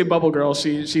 She's basically a bubble girl.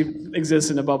 She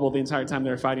exists in a bubble the entire time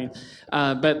they're fighting.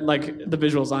 But like the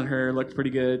visuals on her looked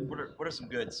pretty good. What are some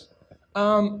goods?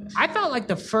 I felt like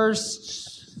the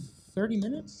first 30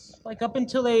 minutes, like up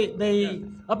until they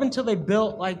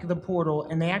built like the portal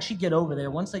and they actually get over there.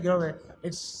 Once they get over there,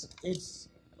 it's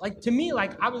like, to me,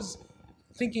 like I was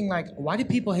thinking like, why do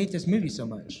people hate this movie so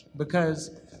much?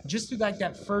 Because just through like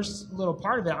that first little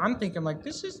part of it, I'm thinking like,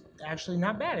 this is actually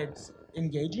not bad. It's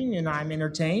engaging and I'm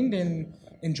entertained and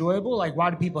enjoyable. Like, why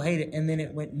do people hate it? And then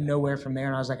it went nowhere from there.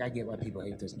 And I was like, I get why people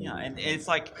hate this movie. Yeah, and it's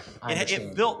like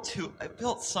it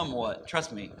built somewhat.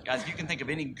 Trust me, guys. You can think of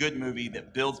any good movie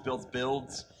that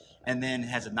builds, and then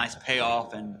has a nice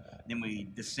payoff, and then we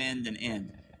descend and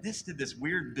end. This did this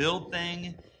weird build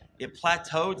thing. It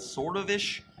plateaued, sort of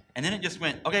ish, and then it just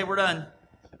went, okay, we're done.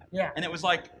 Yeah. And it was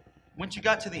like, once you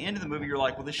got to the end of the movie, you're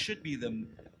like, well, this should be the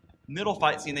middle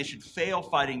fight scene. They should fail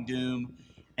fighting Doom,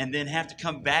 and then have to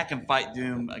come back and fight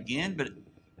Doom again. But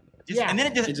and then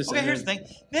it just okay. Here's the thing.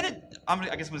 Then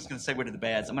I guess I'm just going to segue to the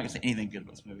bads. I'm not going to say anything good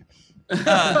about this movie.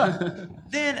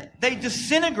 Then they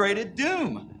disintegrated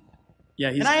Doom. Yeah,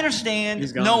 and I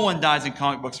understand no one dies in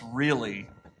comic books, really.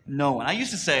 No one. I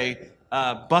used to say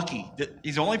Bucky.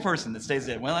 He's the only person that stays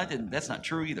dead. Well, that's not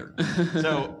true either.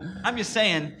 So I'm just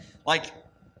saying, like,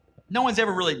 no one's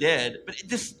ever really dead. But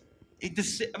they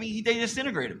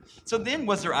disintegrated him. So then,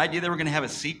 was their idea they were going to have a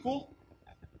sequel?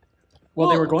 Well,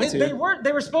 they were going to.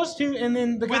 They were supposed to, and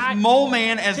then the guy with Mole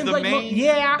Man as the main.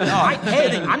 Yeah,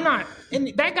 I'm not.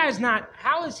 And that guy's not.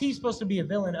 How is he supposed to be a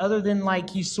villain other than like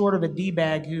he's sort of a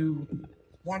d-bag who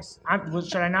wants?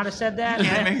 Should I not have said that?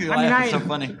 Yeah, it makes me laugh. It's so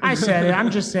funny. I said it.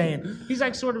 I'm just saying he's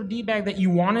like sort of a d-bag that you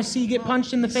want to see get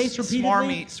punched in the face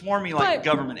repeatedly. Swarmy like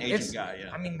government agent guy.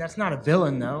 Yeah. I mean, that's not a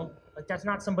villain though. Like, that's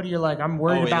not somebody you're like, I'm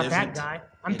worried about that guy.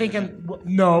 I'm thinking,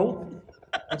 no.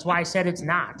 That's why I said it's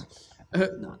not.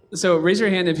 So raise your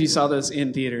hand if you saw this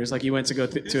in theaters, like you went to go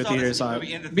to a theater and saw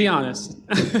it. Be honest.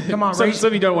 Come on, some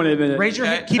of you don't want to admit it. Raise your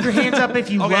hand. Keep your hands up if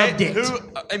you loved it.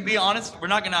 And be honest,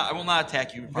 I will not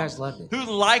attack you. You guys loved it. Who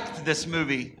liked this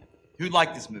movie? Who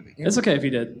liked this movie? It's okay if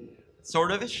you did.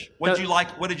 Sort of ish. What did you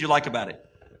like? What did you like about it?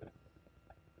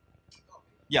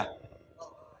 Yeah.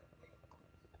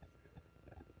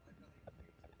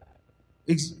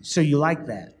 So you like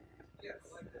that?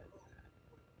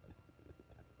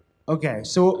 Okay,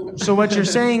 so what you're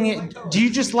saying? Do you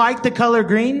just like the color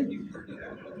green?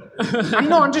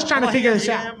 I'm just trying to figure this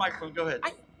out. Microphone, go ahead.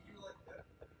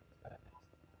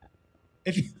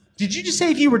 Did you just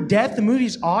say if you were deaf, the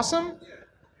movie's awesome?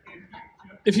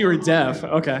 If you were deaf,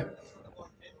 okay.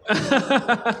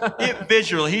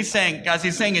 He's saying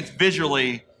it's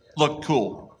visually look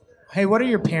cool. Hey, what are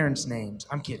your parents' names?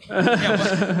 I'm kidding.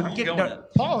 I'm kidding. No,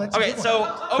 Paul, that's okay. So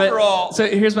overall, so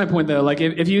here's my point though. Like,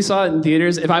 if you saw it in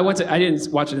theaters, I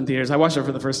didn't watch it in theaters. I watched it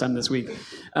for the first time this week.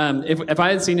 If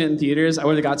I had seen it in theaters, I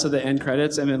would have got to the end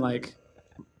credits and been like,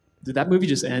 "Did that movie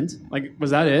just end? Like,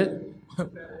 was that it?"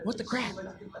 What the crap?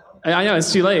 I know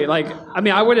it's too late. Like, I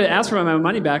mean, I would have asked for my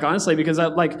money back honestly because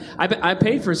I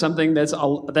paid for something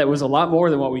that was a lot more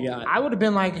than what we got. I would have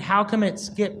been like, "How come it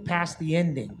skipped past the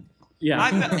ending?" Yeah,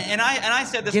 I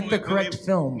said this. Get the correct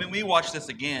film. When we watched this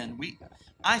again,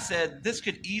 I said this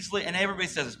could easily, and everybody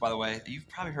says this by the way. You've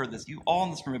probably heard this. You all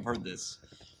in this room have heard this.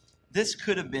 This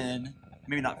could have been,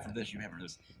 maybe not for this. You haven't heard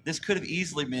this. This could have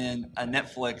easily been a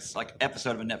Netflix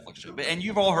episode of a Netflix show. And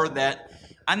you've all heard that.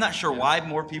 I'm not sure why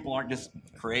more people aren't just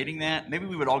creating that. Maybe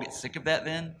we would all get sick of that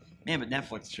then. Man, but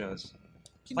Netflix shows,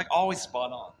 it's like always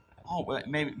spot on. Oh,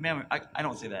 maybe I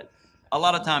don't say that. A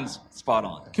lot of times, spot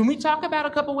on. Can we talk about a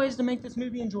couple ways to make this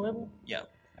movie enjoyable? Yeah.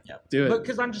 Do it.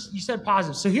 Because you said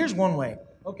positive. So here's one way.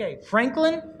 Okay,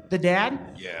 Franklin, the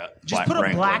dad. Yeah. Just put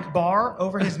a black bar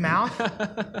over his mouth,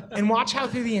 and watch how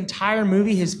through the entire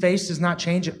movie his face does not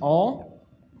change at all,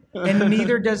 and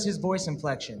neither does his voice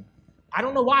inflection. I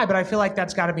don't know why, but I feel like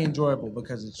that's got to be enjoyable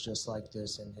because it's just like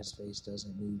this, and his face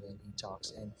doesn't move, and he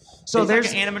talks. And so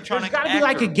there's got to be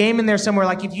like a game in there somewhere.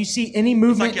 Like if you see any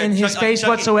movement in his face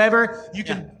whatsoever, you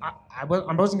can. I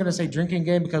wasn't going to say drinking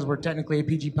game because we're technically a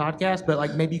PG podcast, but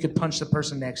like maybe you could punch the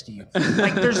person next to you.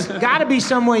 Like there's got to be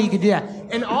some way you could do that.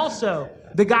 And also,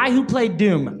 the guy who played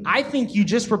Doom, I think you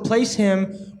just replace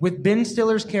him with Ben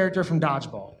Stiller's character from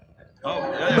Dodgeball. Oh,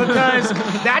 yeah. Because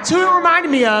that's who it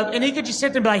reminded me of, and he could just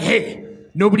sit there and be like, hey,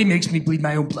 nobody makes me bleed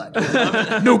my own blood.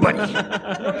 Nobody.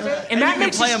 And that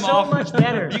makes it so much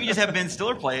better. You can just have Ben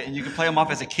Stiller play it, and you can play him off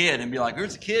as a kid and be like,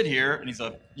 there's a kid here, and he's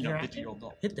a 50-year-old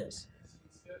adult. Hit this.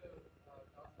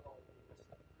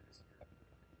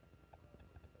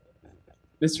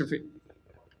 Mr.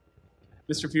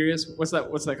 Furious? What's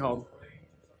that called?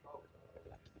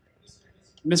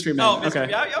 Mystery Man. Oh, okay.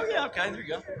 Yeah, okay, there you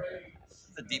go.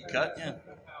 It's a deep cut, yeah.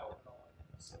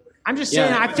 I'm just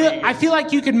saying, I feel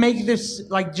like you could make this,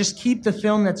 like, just keep the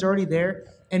film that's already there,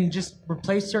 and just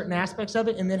replace certain aspects of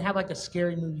it, and then have like a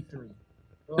Scary Movie 3.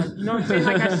 Like, you know what I'm saying?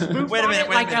 Like a spoof Wait a minute,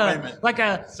 on it, wait a minute. like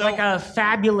a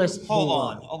fabulous. Hold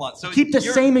on. So keep the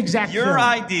same exact. Your film.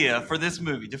 idea for this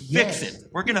movie to fix it.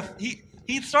 We're gonna.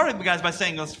 He started, guys, by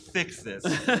saying, let's fix this.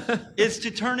 Is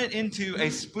to turn it into a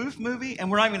spoof movie, and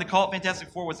we're not even going to call it Fantastic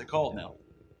Four. What's it called now?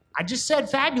 I just said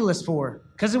Fabulous Four,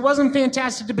 because it wasn't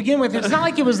fantastic to begin with. It's not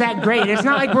like it was that great. It's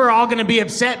not like we're all going to be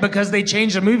upset because they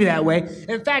changed the movie that way.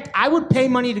 In fact, I would pay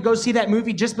money to go see that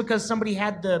movie just because somebody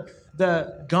had the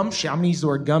gumption. I'm going to use the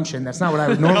word gumption. That's not what I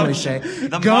would normally say.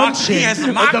 Gumption.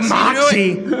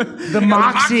 The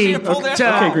moxie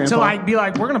to like be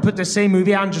like, we're going to put the same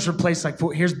movie out and just replace like,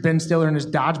 here's Ben Stiller in his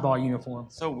dodgeball uniform.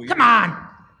 So weird. Come on.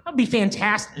 That would be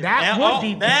fantastic. That would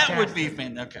be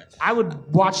fantastic. Okay. I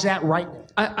would watch that right now.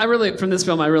 I really, from this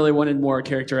film, I really wanted more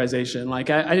characterization. Like,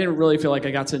 I didn't really feel like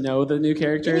I got to know the new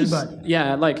characters. Anybody.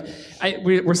 Yeah, like,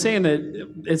 we're saying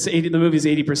that the movie's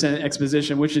 80%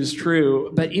 exposition, which is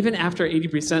true. But even after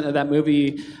 80% of that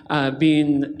movie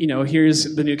being,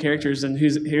 here's the new characters and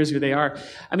here's who they are.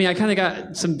 I mean, I kind of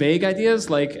got some vague ideas,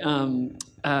 like,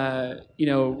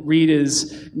 Reed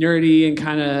is nerdy and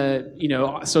kind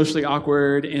of, socially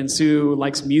awkward, and Sue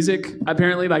likes music,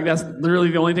 apparently. Like, that's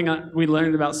literally the only thing we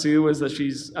learned about Sue was that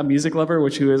she's a music lover,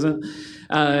 which who isn't?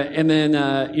 And then,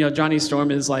 Johnny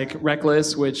Storm is, like,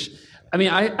 reckless, which, I mean,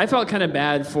 I felt kind of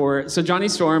bad for... So Johnny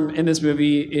Storm in this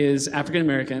movie is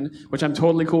African-American, which I'm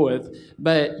totally cool with.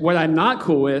 But what I'm not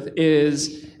cool with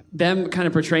is... them kind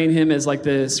of portraying him as like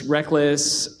this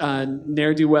reckless,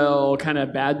 ne'er-do-well kind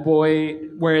of bad boy,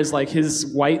 whereas like his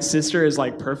white sister is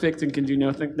like perfect and can do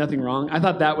nothing wrong. I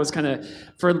thought that was kind of,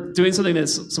 for doing something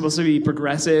that's supposed to be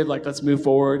progressive, like let's move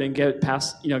forward and get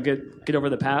past, get over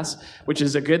the past, which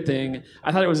is a good thing.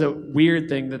 I thought it was a weird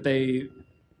thing that they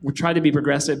would try to be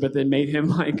progressive, but then made him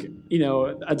like,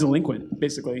 a delinquent,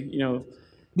 basically, You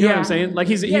know what I'm saying? Like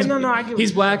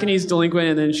he's black and he's delinquent,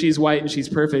 and then she's white and she's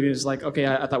perfect. And it's like, okay,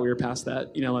 I thought we were past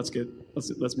that. That's good.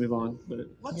 Let's move on. But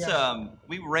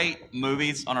we rate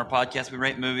movies on our podcast. We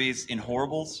rate movies in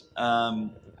horribles.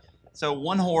 So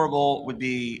one horrible would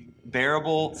be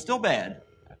bearable, still bad,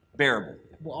 bearable.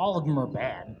 Well, all of them are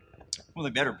bad. Well,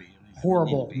 they better be.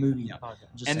 Horrible movie. Yeah.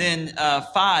 And then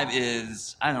 5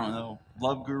 is, I don't know,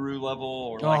 Love Guru level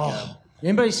or like a...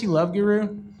 Anybody see Love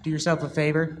Guru? Do yourself a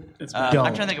favor. I'm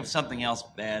trying to think of something else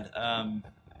bad.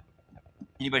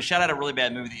 Anybody shout out a really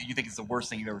bad movie that you think is the worst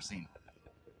thing you've ever seen?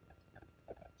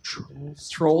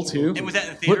 Troll 2. And was that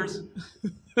in the theaters?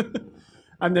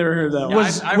 I've never heard that.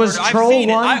 Yeah, was Troll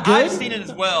 1 good? I've seen it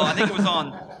as well. I think it was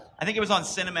on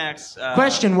Cinemax.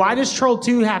 Question: why does Troll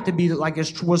 2 have to be like?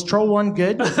 Was Troll 1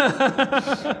 good?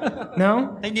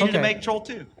 No. They needed to make Troll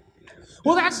 2.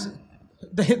 Well, that's.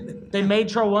 They made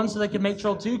Troll 1 so they could make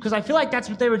Troll 2? Because I feel like that's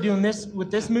what they were doing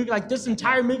with this movie. Like, this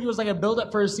entire movie was like a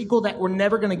build-up for a sequel that we're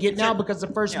never going to get now because the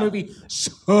first movie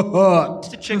sucked.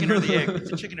 It's a chicken or the egg.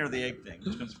 It's a chicken or the egg thing.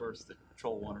 Which comes first, the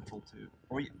Troll 1 or Troll 2?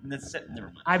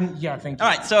 Never mind. Thank you. All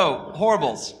right, so,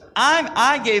 horribles.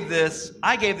 I gave this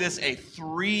a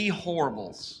 3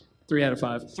 horribles. 3 out of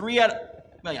 5. 3 out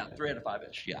of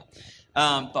 5-ish, yeah.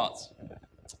 Thoughts?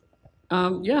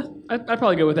 I'd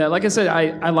probably go with that. Like I said,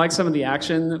 I like some of the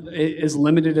action. As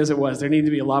limited as it was, there needed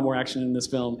to be a lot more action in this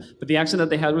film. But the action that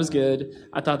they had was good.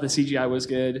 I thought the CGI was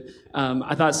good.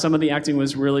 I thought some of the acting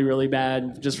was really, really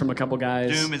bad, just from a couple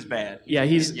guys. Doom is bad. Yeah,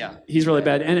 he's really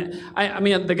bad. And I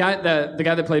mean, the guy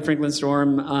that played Franklin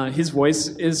Storm, his voice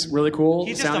is really cool.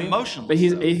 He's just emotional. But he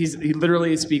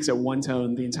literally speaks at one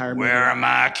tone the entire movie. Where are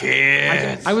my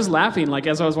kids? I was laughing. Like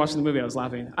as I was watching the movie, I was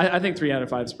laughing. I think 3 out of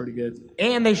 5 is pretty good.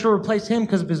 And they should replace him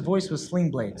because his voice was Sling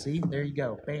Blade. See, there you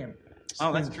go. Bam.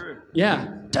 Oh, that's true.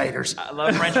 Yeah. Taters. I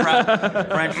love French fried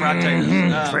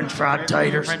taters. French fried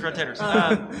taters. French fried taters.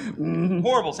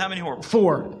 Horribles. How many horribles?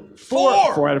 4.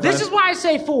 4 out of 5. This is why I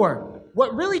say 4.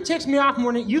 What really ticks me off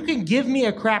more than you can give me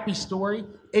a crappy story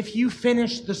if you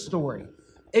finish the story.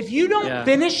 If you don't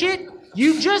finish it,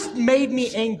 you just made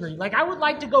me angry. Like, I would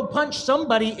like to go punch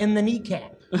somebody in the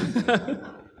kneecap.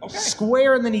 Okay.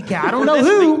 Square in the kneecap. I don't know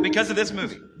who. Because of this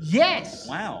movie? Yes.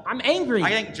 Wow. I'm angry.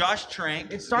 I think Josh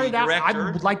Trank, it started out,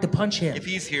 I would like to punch him. If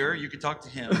he's here, you could talk to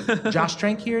him. Josh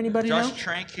Trank here, anybody know? Josh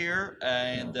Trank here,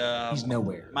 and... he's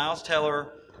nowhere. Miles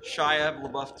Teller, Shia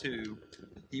LaBeouf 2.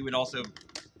 He would also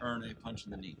earn a punch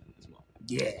in the knee as well.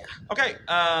 Yeah. Okay,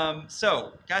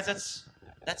 so, guys,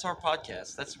 that's our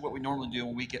podcast. That's what we normally do on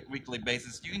a weekly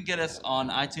basis. You can get us on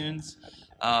iTunes,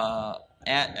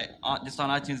 just on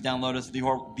iTunes, download us, the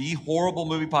Horrible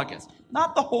Movie Podcast.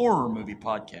 Not the Horror Movie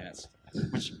Podcast.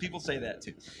 which people say that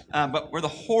too. But we're the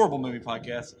Horrible Movie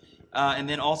Podcast. And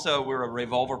then also we're a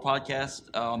Revolver Podcast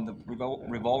on the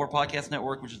Revolver Podcast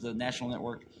Network, which is the national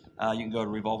network. You can go to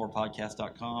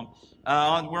revolverpodcast.com.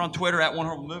 We're on Twitter at One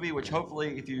Horrible Movie, which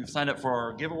hopefully if you've signed up for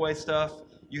our giveaway stuff,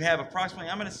 you have approximately,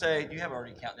 I'm going to say, do you have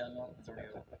already a countdown yet? It's already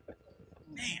over.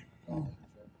 Man.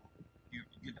 You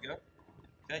good to go?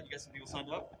 Okay, you got some people signed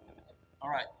up? All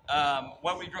right.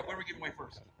 What are we giving away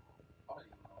first?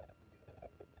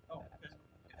 Oh, if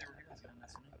they were here, I was going to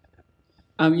mess them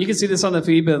up. You can see this on the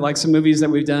feed, but like some movies that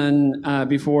we've done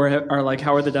before are like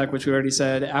Howard the Duck, which we already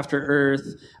said, After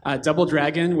Earth, Double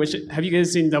Dragon, which, have you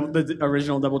guys seen the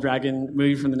original Double Dragon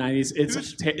movie from the 90s?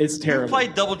 It's terrible. Who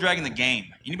played Double Dragon the game?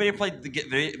 Anybody played the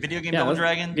video game Double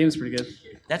Dragon? The game's pretty good.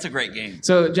 That's a great game.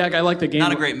 So, Jack, I like the game.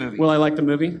 Not a great movie. Will I like the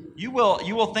movie? You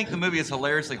will think the movie is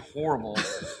hilariously horrible.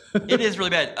 It is really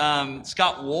bad.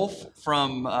 Scott Wolf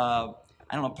from, I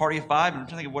don't know, Party of Five. I'm trying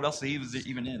to think of what else he was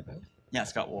even in. Yeah,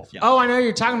 Scott Wolf. Yeah. Oh, I know who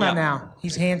you're talking about now.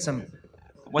 He's handsome.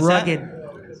 What's rugged.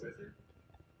 That?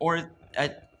 Or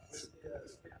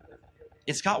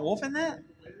is Scott Wolf in that?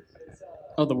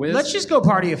 Oh, The Wiz? Let's just go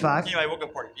Party of Five. Anyway, we'll go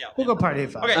Party. Yeah. We'll go Party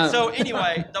of Five. Okay, so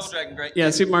anyway, Double Dragon, great. Yeah,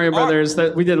 Super Mario Brothers.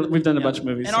 We've done a bunch of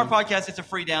movies. And our podcast, it's a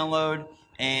free download.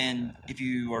 And if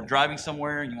you are driving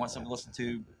somewhere and you want something to listen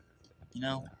to, give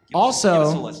us a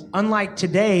Also, listen. unlike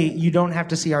today, you don't have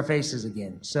to see our faces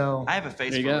again. So I have a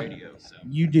face for radio. So.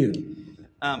 You do.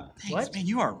 Thanks, man.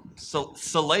 You are so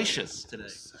salacious today.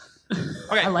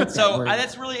 Okay, I like that so word.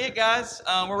 that's really it, guys.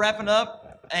 We're wrapping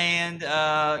up. And,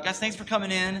 guys, thanks for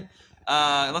coming in.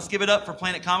 Let's give it up for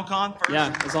Planet Comicon first.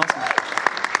 Yeah, it was awesome.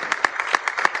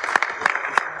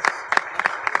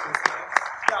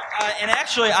 And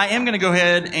actually, I am going to go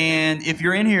ahead and if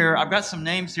you're in here, I've got some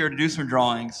names here to do some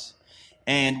drawings.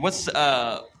 And what's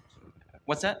that?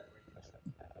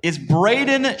 Is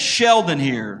Braden Sheldon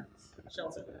here?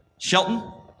 Shelton?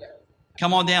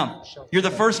 Come on down. You're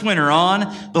the first winner on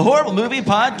the Horrible Movie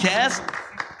Podcast.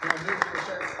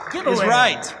 Is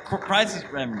right. Prize is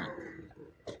revenue.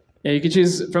 Yeah, you can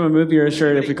choose from a movie or a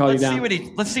shirt if we call you down.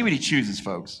 Let's see what he chooses,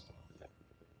 folks.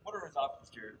 What are his options,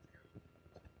 Jared?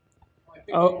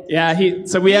 Oh, yeah.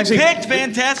 We actually picked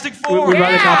Fantastic Four. We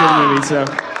brought a copy of the movie, so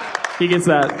he gets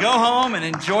that. Go home and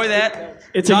enjoy that.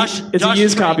 It's a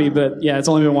used copy, but yeah, it's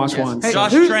only been watched once. Hey,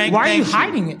 Josh Trank, why are you thank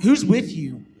hiding it? Who's with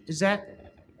you? Is that...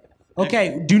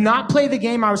 Okay, do not play the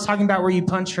game I was talking about where you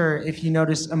punch her if you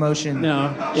notice emotion.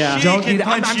 No, yeah. She Don't can do that.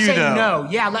 punch I'm you, saying though. no.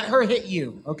 Yeah, let her hit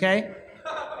you, okay?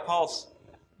 Pulse.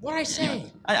 What'd I say?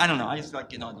 I don't know. I just like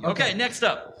getting on you. Okay, next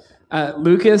up.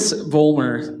 Lucas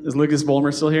Volmer. Is Lucas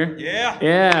Volmer still here? Yeah.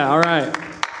 Yeah, all right.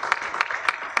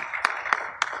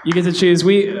 You get to choose.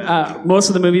 Most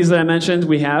of the movies that I mentioned,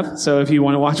 we have. So if you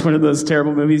want to watch one of those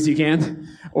terrible movies, you can.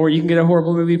 Or you can get a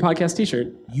Horrible Movie Podcast t-shirt.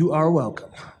 You are welcome.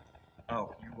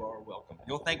 Oh, you are welcome.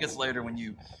 You'll thank us later when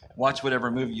you watch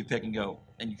whatever movie you pick and go,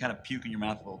 and you kind of puke in your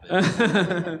mouth a little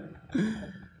bit.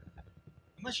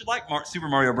 Unless you like Super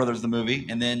Mario Brothers, the movie,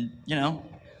 and then,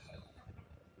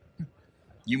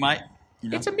 you might,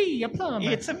 It's a me, a plumber.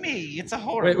 It's a me. It's a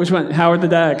horror. Wait, which one? Howard the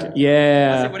Duck.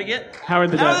 Yeah. What do you get?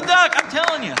 Howard the Duck. Howard the Duck, I'm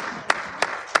telling you.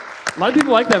 A lot of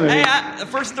people like that movie. Hey, the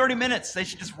first 30 minutes, they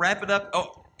should just wrap it up.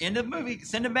 Oh, end of the movie,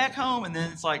 send them back home, and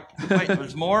then it's like, wait,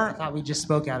 there's more? I thought we just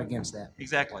spoke out against that.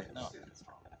 Exactly. No.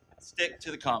 Stick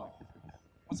to the comic.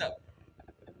 What's up?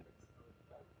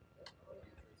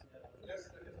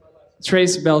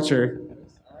 Trace Belcher.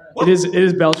 It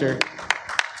is Belcher.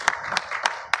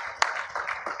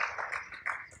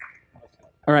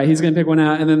 All right, he's going to pick one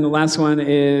out. And then the last one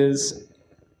is,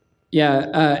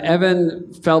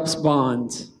 Evan Phelps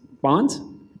Bond. Bond?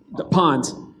 Pond.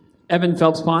 Evan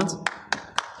Phelps Pond.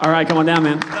 All right, come on down,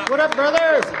 man. What up,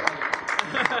 brothers?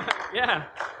 Yeah.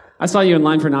 I saw you in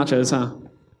line for nachos, huh?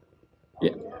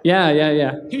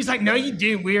 Yeah. He was like, no, you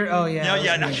do. Weird. Oh,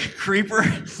 yeah. No, Creeper.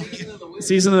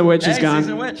 Season of the Witch is gone.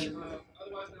 Season of the Witch.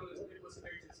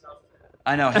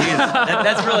 I know, he is.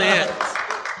 That's really it.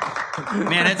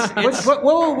 Man, it's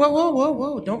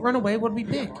Whoa. Don't run away. What did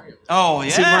we pick? Oh, yeah.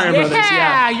 Super Mario Brothers,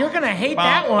 Yeah, you're going to hate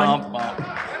that one.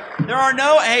 There are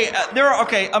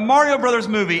a Mario Brothers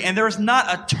movie, and there is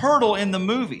not a turtle in the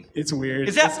movie. It's weird.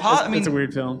 Is that possible? It's a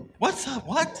weird film.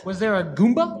 What? Was there a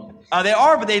Goomba? They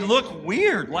are, but they look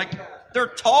weird. Like, they're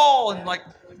tall and, like,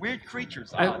 weird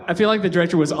creatures. I feel like the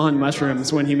director was on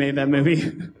mushrooms when he made that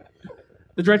movie.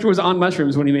 The director was on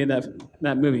mushrooms when he made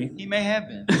that movie. He may have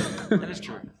been. That is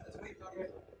true.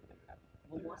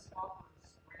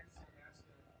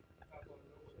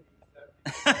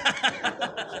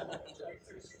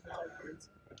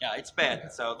 Yeah, it's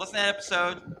bad. So listen to that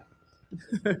episode.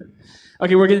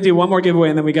 Okay, we're gonna do one more giveaway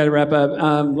and then we got to wrap up.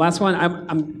 Last one.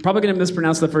 I'm probably gonna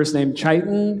mispronounce the first name.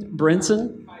 Chiton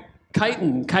Brinson.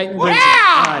 Chiton Brinson.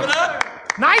 Yeah!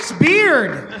 Nice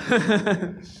beard.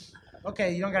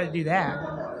 Okay, you don't got to do that.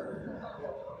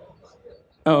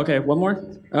 Oh, okay. One more.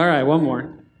 All right, one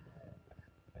more.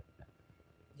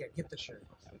 Yeah, get the shirt.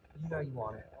 You know you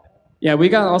want it. Yeah, we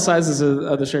got all sizes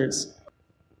of the shirts.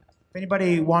 If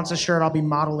anybody wants a shirt, I'll be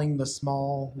modeling the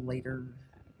small later.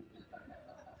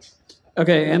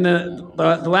 Okay, and the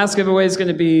last giveaway is going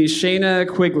to be Shayna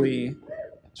Quigley.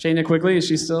 Shayna Quigley, is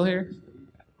she still here?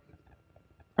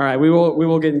 All right, we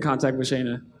will get in contact with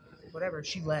Shayna. Whatever,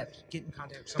 she left. Get in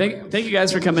contact with somebody else. Thank you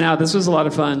guys for coming out. This was a lot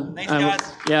of fun. Thanks,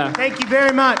 guys. Yeah. Thank you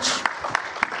very much.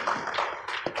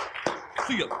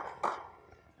 See ya.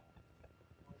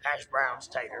 Hash browns,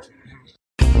 taters.